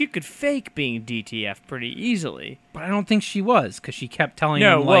she could fake being DTF pretty easily. But I don't think she was, because she kept telling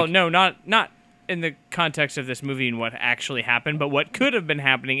No, him, well, like, no, not in the context of this movie and what actually happened, but what could have been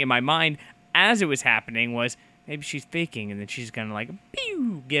happening in my mind as it was happening was maybe she's faking, and then she's gonna like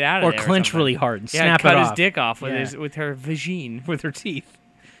pew, get out of or there, clench something. really hard and Yeah, snap cut it his off dick off with Yeah. with her vagine, with her teeth.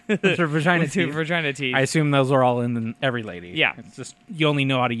 With her vagina with her teeth. vagina teeth. I assume those are all in every lady. Yeah. It's just, you only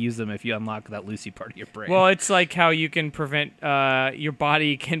know how to use them if you unlock that Lucy part of your brain. Well, it's like how you can prevent your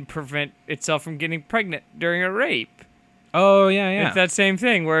body can prevent itself from getting pregnant during a rape. oh, yeah. It's that same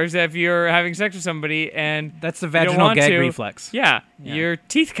thing. Whereas if you're having sex with somebody and That's the you don't vaginal want gag to, reflex. Yeah, Yeah. your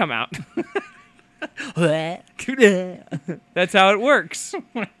teeth come out. That's how it works.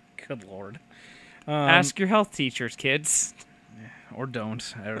 Good lord. Ask your health teachers, kids. Or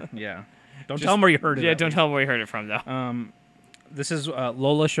don't. Yeah. Don't Just- tell them where you heard it. Yeah, at don't least. tell them where you heard it from, though. This is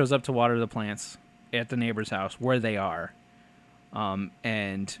Lola shows up to water the plants at the neighbor's house where they are,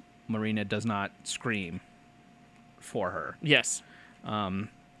 and Marina does not scream for her. Yes.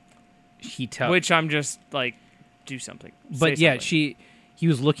 He tells, Which I'm just like, do something. but Say yeah, something. he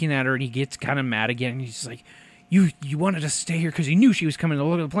was looking at her and he gets kind of mad again. And he's like, "You wanted to stay here because you knew she was coming to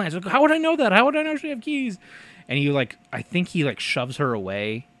look at the plants. Like, how would I know that? How would I know she have keys?" And he I think he shoves her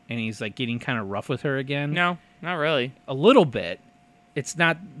away, and he's getting kind of rough with her again. No, not really. A little bit. It's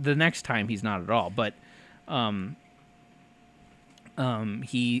not the next time he's not at all, but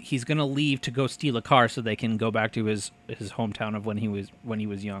he's gonna leave to go steal a car so they can go back to his hometown of when he was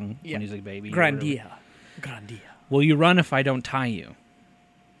young, Yeah. when he was a baby. or whatever. Grandia. Will you run if I don't tie you?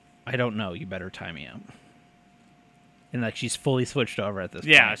 I don't know. You better tie me up. And she's fully switched over at this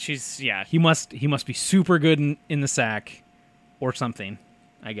Yeah, point. she's He must be super good in the sack or something,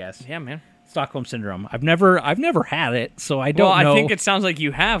 I guess. Yeah, man. Stockholm syndrome. I've never had it, so I don't Well, know. I think it sounds like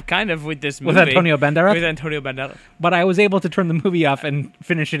you have kind of with this movie. With Antonio Banderas? With Antonio Banderas. But I was able to turn the movie off and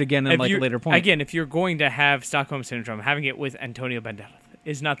finish it again at a later point. Again, if you're going to have Stockholm Syndrome, having it with Antonio Banderas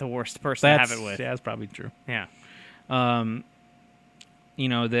is not the worst person to have it with. Yeah, that's probably true. Yeah.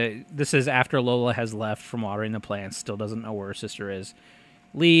 This is after Lola has left from watering the plants, still doesn't know where her sister is.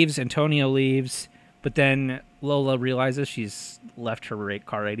 Leaves, Antonio leaves, but then Lola realizes she's left her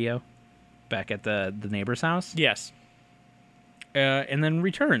car radio back at the neighbor's house. Yes. And then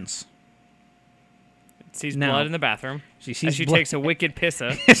returns. Sees Now, blood in the bathroom. She sees As she blood. takes a wicked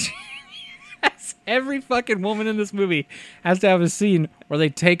pissa. Every fucking woman in this movie has to have a scene where they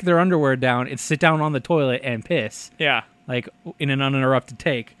take their underwear down and sit down on the toilet and piss. Yeah. In an uninterrupted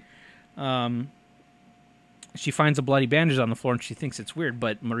take. She finds a bloody bandage on the floor and she thinks it's weird,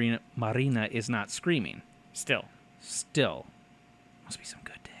 but Marina is not screaming. Still. Must be some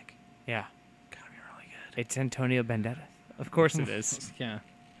good dick. Yeah. Gotta be really good. It's Antonio Banderas. Of course it is. Yeah.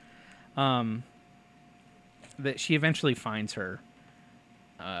 That she eventually finds her.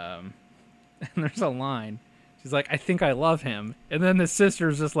 And there's a line. She's like, "I think I love him." And then the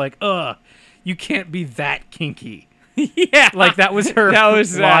sister's just like, "Ugh, you can't be that kinky." Yeah. That was her That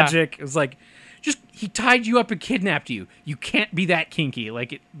was, logic. It was like, just he tied you up and kidnapped you. You can't be that kinky.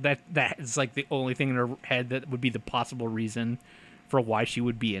 That is the only thing in her head that would be the possible reason for why she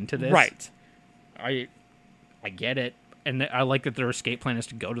would be into this. Right. I get it. And I like that their escape plan is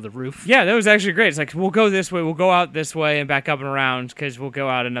to go to the roof. Yeah, that was actually great. It's like, we'll go this way, we'll go out this way and back up and around because we'll go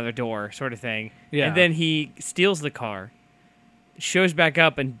out another door sort of thing. Yeah. And then he steals the car, shows back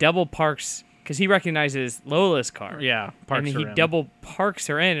up and double parks because he recognizes Lola's car. Yeah, and he double parks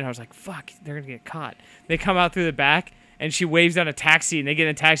her in, and I was like, "Fuck, they're gonna get caught." They come out through the back, and she waves down a taxi, and they get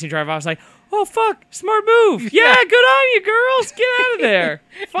in a taxi and drive off. I was like, "Oh fuck, smart move! Yeah, good on you, girls. Get out of there!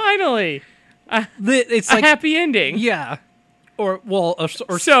 Finally, it's a like happy ending." yeah, or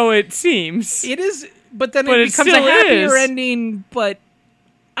so it seems. it is, but then But it it becomes a still happier is. ending. But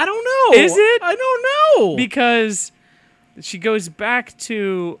I don't know. Is it? I don't know. Because she goes back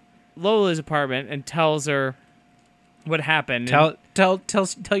to Lola's apartment and tells her what happened. Tell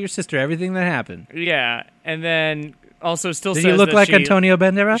your sister everything that happened. Yeah, and then also still Did says he look that like Antonio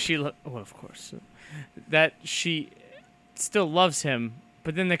Banderas? Well, of course, that she still loves him,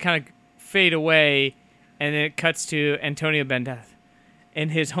 but then they kind of fade away, and then it cuts to Antonio Banderas in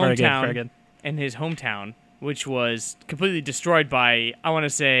his hometown. Very good. In his hometown, which was completely destroyed by, I want to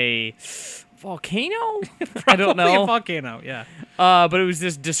say, volcano. I don't Probably know. a volcano. Yeah. But it was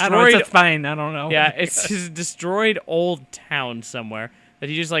this I destroyed. don't know. It's fine. I don't know. Yeah, it's this destroyed old town somewhere that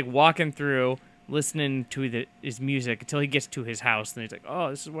he's just like walking through, listening to his music until he gets to his house, and he's like,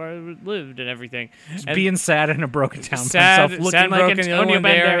 "Oh, this is where I lived and everything." Just And being sad in a broken town. by sad, himself, looking sad and like broken. The other Antonio one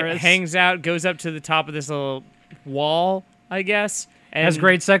there Banderas. hangs out, goes up to the top of this little wall, I guess. And Has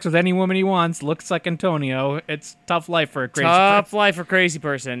great sex with any woman he wants. Looks like Antonio. It's tough life for a crazy tough life for a crazy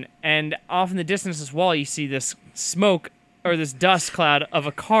person. And off in the distance, this wall, you see this smoke or this dust cloud of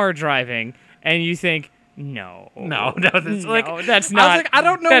a car driving, and you think, no, that's like that's I not. was like, I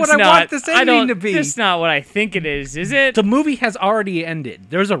don't know that's what I not- want this ending to be. That's not what I think it is it? The movie has already ended.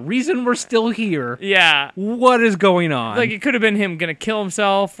 There's a reason we're still here. Yeah. What is going on? Like, it could have been him gonna kill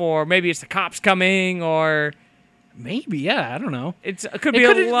himself, or maybe it's the cops coming, or maybe, yeah, I don't know. it could They be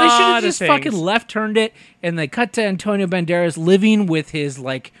a should lot have of just things. fucking left-turned it, and they cut to Antonio Banderas living with his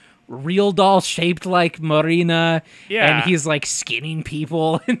like real doll shaped like Marina, Yeah. and he's like skinning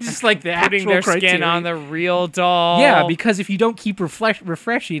people and just like the Putting actual their skin criteria. on the real doll. Yeah, because if you don't keep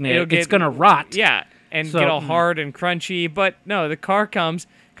refreshing It'll it, get- it's gonna rot. Yeah, and So- get all hard and crunchy. But no, the car comes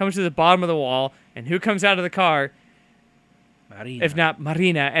to the bottom of the wall, and who comes out of the car Marina. if not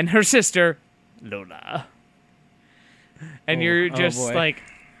Marina and her sister, Lola? And Oh, you're oh just boy. like,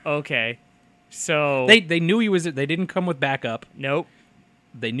 okay, so They knew he was. They didn't come with backup. nope.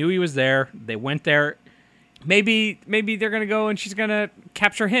 They knew he was there. They went there. Maybe they're gonna go and she's gonna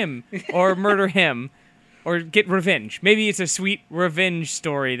capture him or murder him or get revenge. Maybe it's a sweet revenge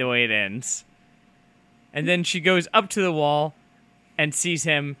story the way it ends. And then she goes up to the wall and sees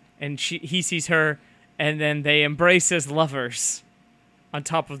him, and he sees her, and then they embrace as lovers on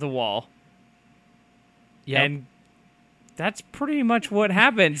top of the wall. Yep. And that's pretty much what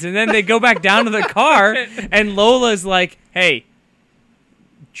happens. And then they go back down to the car, and Lola's like, "Hey,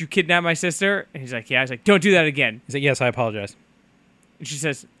 did you kidnap my sister?" And he's like, "Yeah." He's like, "Don't do that again." He's like, "Yes, I apologize. And she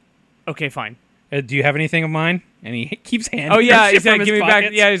says, "Okay, fine." Do you have anything of mine?" And he keeps handing. Oh yeah, her shit he's like, from his "Give me back."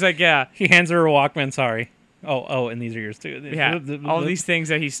 pockets. Yeah, he's like, "Yeah, He hands her a Walkman. Sorry. Oh, and these are yours too. yeah." All these things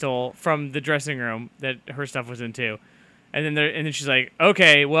that he stole from the dressing room that her stuff was in too, and then she's like,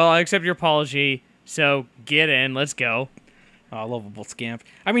 "Okay, well, I accept your apology. So get in, let's go." Oh, lovable scamp.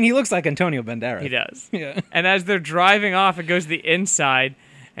 I mean, he looks like Antonio Banderas. He does. Yeah. And as they're driving off, it goes to the inside,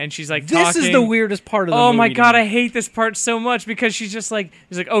 and she's like, This is talking. the weirdest part of the Oh movie. my to god, me. I hate this part so much because she's just like,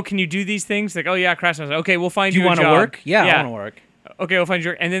 he's like, "Oh, can you do these things?" Like, "Oh yeah, crash." I was like, "Okay, we'll find Do you a want to job." work? Yeah, I want to work. Okay, we'll find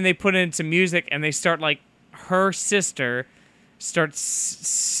you. And then they put in some music, and they start like her sister starts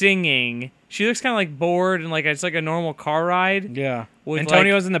singing. She looks kind of like bored, and like it's like a normal car ride. Yeah. With,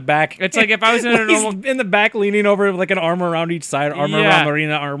 Antonio's in the back. It's like if I was in a He's normal. in the back, leaning over with like an arm around each side, arm Yeah. around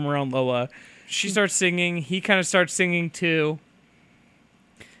Marina, arm around Lola. She starts singing. He kind of starts singing too.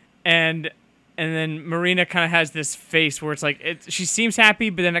 And then Marina kind of has this face where it's like she seems happy,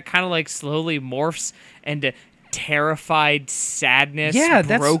 but then it kind of like slowly morphs into terrified sadness. Yeah,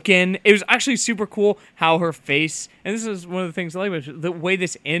 that's- broken. It was actually super cool how her face, and this is one of the things I like about it, the way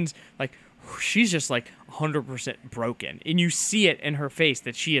this ends. Like she's just like 100% broken, and you see it in her face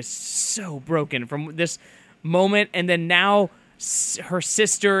that she is so broken from this moment. And then now her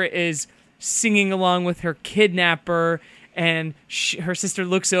sister is singing along with her kidnapper, and her sister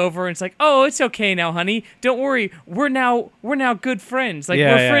looks over and it's like, "Oh, it's okay now, honey. Don't worry. We're now good friends. Like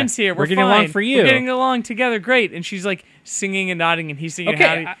Yeah, we're yeah. friends here. We're We're getting fine. along for you." We're getting along together. Great." And she's like singing and nodding, and he's singing Okay,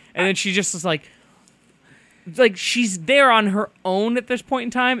 and nodding, and then she just is like she's there on her own at this point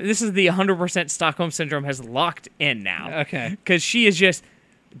in time. This is the 100% Stockholm Syndrome has locked in now. Okay. Because she is just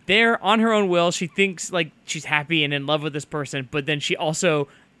there on her own will. She thinks like she's happy and in love with this person, but then she also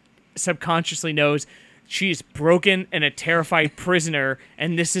subconsciously knows she's broken and a terrified prisoner,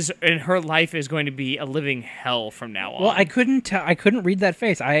 and her life is going to be a living hell from now on. Well, I couldn't read that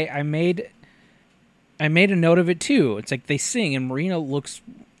face. I made I made a note of it too. It's like they sing, and Marina looks,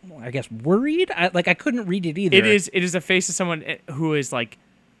 I guess, worried. I couldn't read it either. It is a face of someone who is like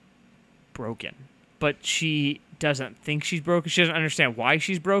broken, but she doesn't think she's broken. She doesn't understand why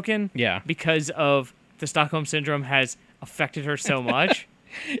she's broken. Yeah. Because of the Stockholm Syndrome has affected her so much.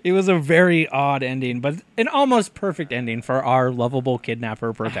 It was a very odd ending, but an almost perfect ending for our lovable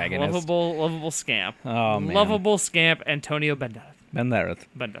kidnapper protagonist. Lovable scamp. Oh, man. Lovable scamp Antonio Banderas.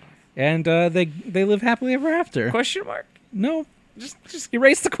 Banderas. And they live happily ever after. Question mark? No. Just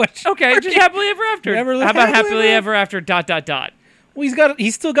Erase the question. okay, just happily ever after. Never How about happily happily ever after ... Well,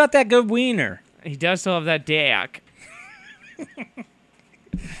 he's still got that good wiener. He does still have that dick.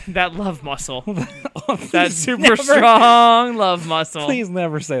 That love muscle. That super strong love muscle. Please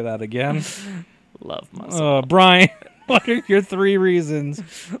never say that again. Love muscle. Brian, what are your 3 reasons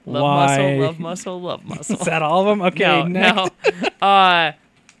Love why? muscle, love muscle, love muscle. Is that all of them? Okay, next. No.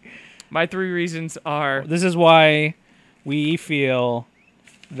 My 3 reasons are... This is why we feel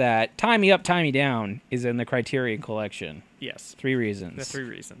that Tie Me Up, Tie Me Down is in the Criterion Collection. Yes. 3 reasons. The 3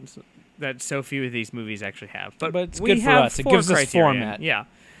 reasons that so few of these movies actually have. But it's we good for have us. It 4 gives us Criterion. format. Yeah.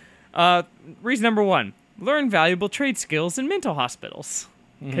 Reason number 1. Learn valuable trade skills in mental hospitals.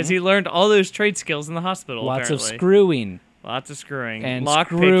 Because Mm-hmm. he learned all those trade skills in the hospital, Lots apparently. of screwing. Lots of screwing. And lock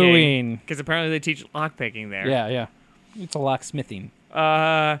screwing. Because apparently they teach lock picking there. Yeah. It's a locksmithing.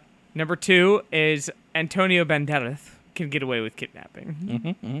 Number 2 is Antonio Banderas can get away with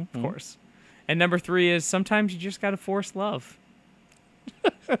kidnapping. Of course. And number 3 is sometimes you just gotta force love.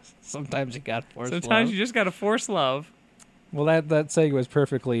 Sometimes you got forced Sometimes love. you just gotta force love. Well, that segues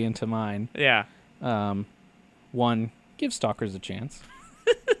perfectly into mine. Yeah. 1, give stalkers a chance.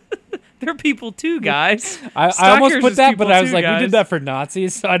 They're people too, guys. I almost Stalkers put is that, people but I was too, like, guys. we did that for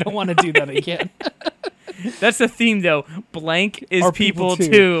Nazis, so I don't want to do that again. That's the theme, though. Blank is Are people,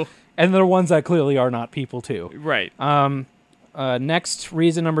 people too. And they're ones that clearly are not people too. Right. Next,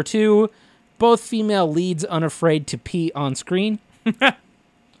 reason number 2, both female leads unafraid to pee on screen.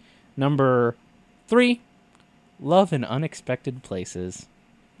 Number 3, love in unexpected places.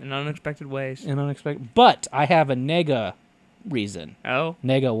 In unexpected ways. But I have a nega reason. Oh?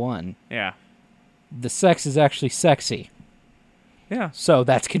 Nega 1. Yeah. The sex is actually sexy. Yeah. So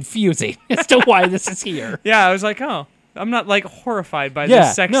that's confusing as to why this is here. Yeah, I was like, oh. I'm not, like, horrified by Yeah,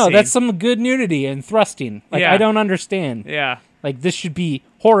 this sex no, scene. that's some good nudity and thrusting. Like, Yeah. I don't understand. Yeah. Like, this should be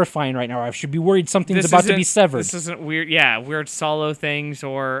horrifying right now. I should be worried something's about to be severed. This isn't weird. Yeah, weird solo things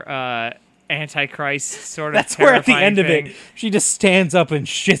or Antichrist sort of That's where at the terrifying end thing. of it, she just stands up and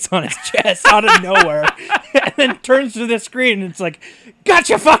shits on his chest out of nowhere, and then turns to the screen and it's like,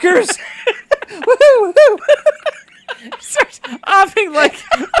 "Gotcha, fuckers!" Woohoo! Woohoo! Starts hopping like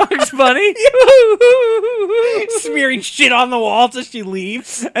Bugs Bunny. Smearing shit on the walls as she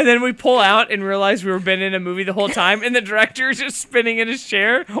leaves. And then we pull out and realize we were been in a movie the whole time, and the director is just spinning in his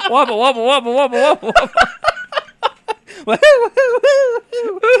chair. Wobble, wobble, wobble, wobble, wobble, wobble.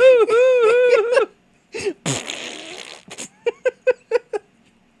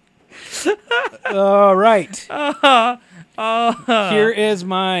 All right. Here is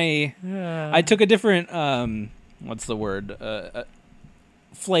my. I took a different. What's the word?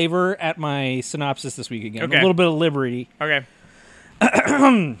 Flavor at my synopsis this week again. Okay. A little bit of liberty. Okay.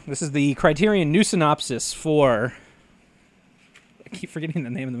 This is the Criterion new synopsis for. I keep forgetting the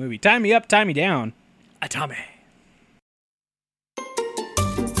name of the movie. Tie Me Up, Tie Me Down. Atame.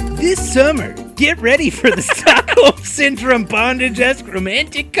 This summer, get ready for the Stockholm Syndrome bondage-esque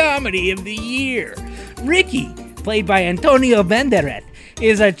romantic comedy of the year. Ricky, played by Antonio Banderas,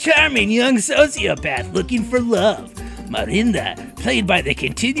 is a charming young sociopath looking for love. Marinda, played by the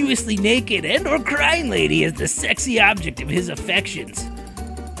continuously naked and or crying lady, is the sexy object of his affections.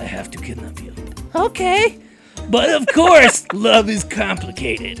 I have to kidnap you. Okay. But of course, love is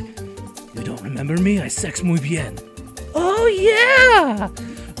complicated. You don't remember me? I sex muy bien. Oh yeah!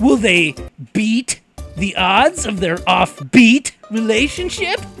 Will they beat the odds of their offbeat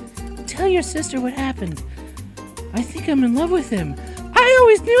relationship? Tell your sister what happened. I think I'm in love with him. I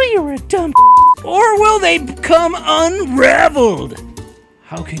always knew you were a dumb. Or will they become unraveled?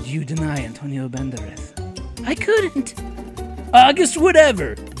 How could you deny Antonio Banderas? I couldn't. August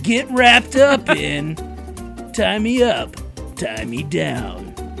whatever. Get wrapped up in Tie Me Up, Tie Me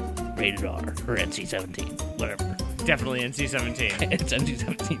Down. Rated R or NC-17, whatever. Definitely NC-17. It's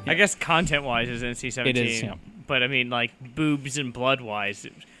NC-17. I guess content-wise is NC-17. It is, yeah. But, I mean, like, boobs and blood-wise.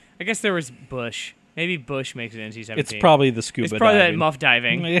 I guess there was Bush. Maybe Bush makes it NC-17. It's probably the scuba It's probably diving. that muff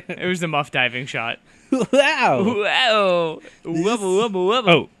diving. Yeah. It was the muff diving shot. Wow. Wow. Wubba, wubba, wubba.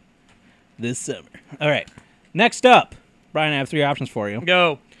 Oh. This summer. All right. Next up, Brian, I have 3 options for you.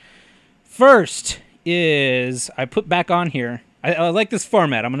 Go. First, is, I put back on here. I like this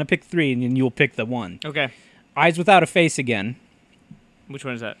format. I'm going to pick 3, and then you'll pick the one. Okay. Eyes Without a Face again. Which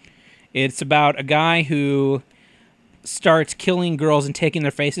one is that? It's about a guy who starts killing girls and taking their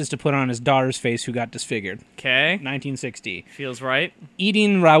faces to put on his daughter's face who got disfigured. Okay. 1960. Feels right.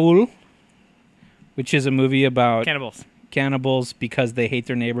 Eating Raoul, which is a movie about Cannibals because they hate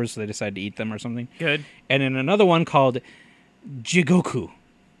their neighbors, so they decide to eat them or something. Good. And then another one called Jigoku,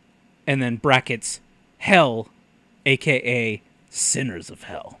 and then brackets, Hell, a.k.a. Sinners of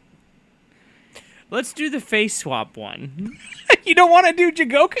Hell. Let's do the face swap one. You don't want to do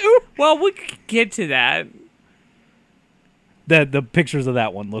Jigoku? Well, we could get to that. The pictures of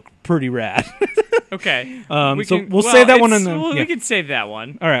that one look pretty rad. Okay. We'll save that one. We can save that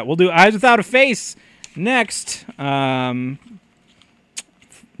one. All right, we'll do Eyes Without a Face next.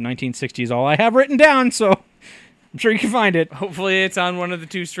 1960 is all I have written down, so I'm sure you can find it. Hopefully it's on one of the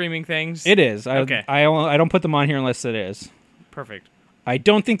 2 streaming things. It is. Okay. I don't put them on here unless it is. Perfect. I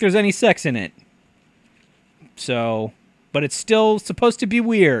don't think there's any sex in it. So, but it's still supposed to be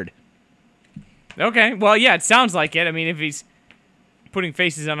weird. Okay. Well, yeah, it sounds like it. I mean, if he's putting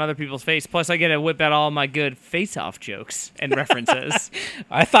faces on other people's face, plus I get to whip out all my good face-off jokes and references.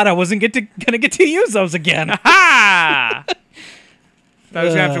 I thought I wasn't going to get to use those again. Ha! I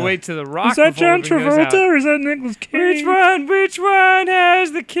was going to have to wait till The Rock. Is that John Travolta or is that Nicolas Cage? Which one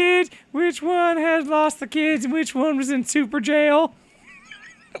has the kids? Which one has lost the kids? And which one was in super jail?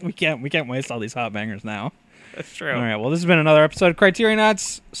 We can't waste all these hot bangers now. That's true. All right, well, this has been another episode of Criteria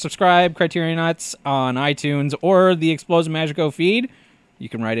Nuts. Subscribe, Criteria Nuts, on iTunes or the Explosion Magico feed. You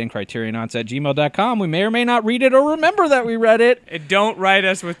can write in criterionuts@gmail.com. We may or may not read it or remember that we read it. And don't write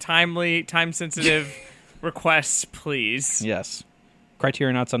us with time-sensitive requests, please. Yes.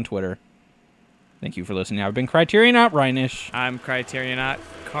 Criteria Nuts on Twitter. Thank you for listening. I've been Criteria Nut Reinish. I'm Criteria Not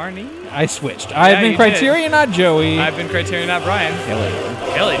Carney. I switched. I've been Criteria Not Joey. I've been Criteria Not Brian. Hail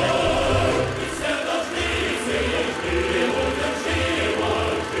Adrian.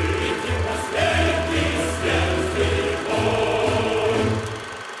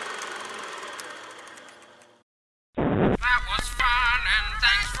 That was fun, and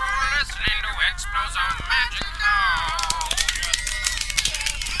thanks for listening to Explosion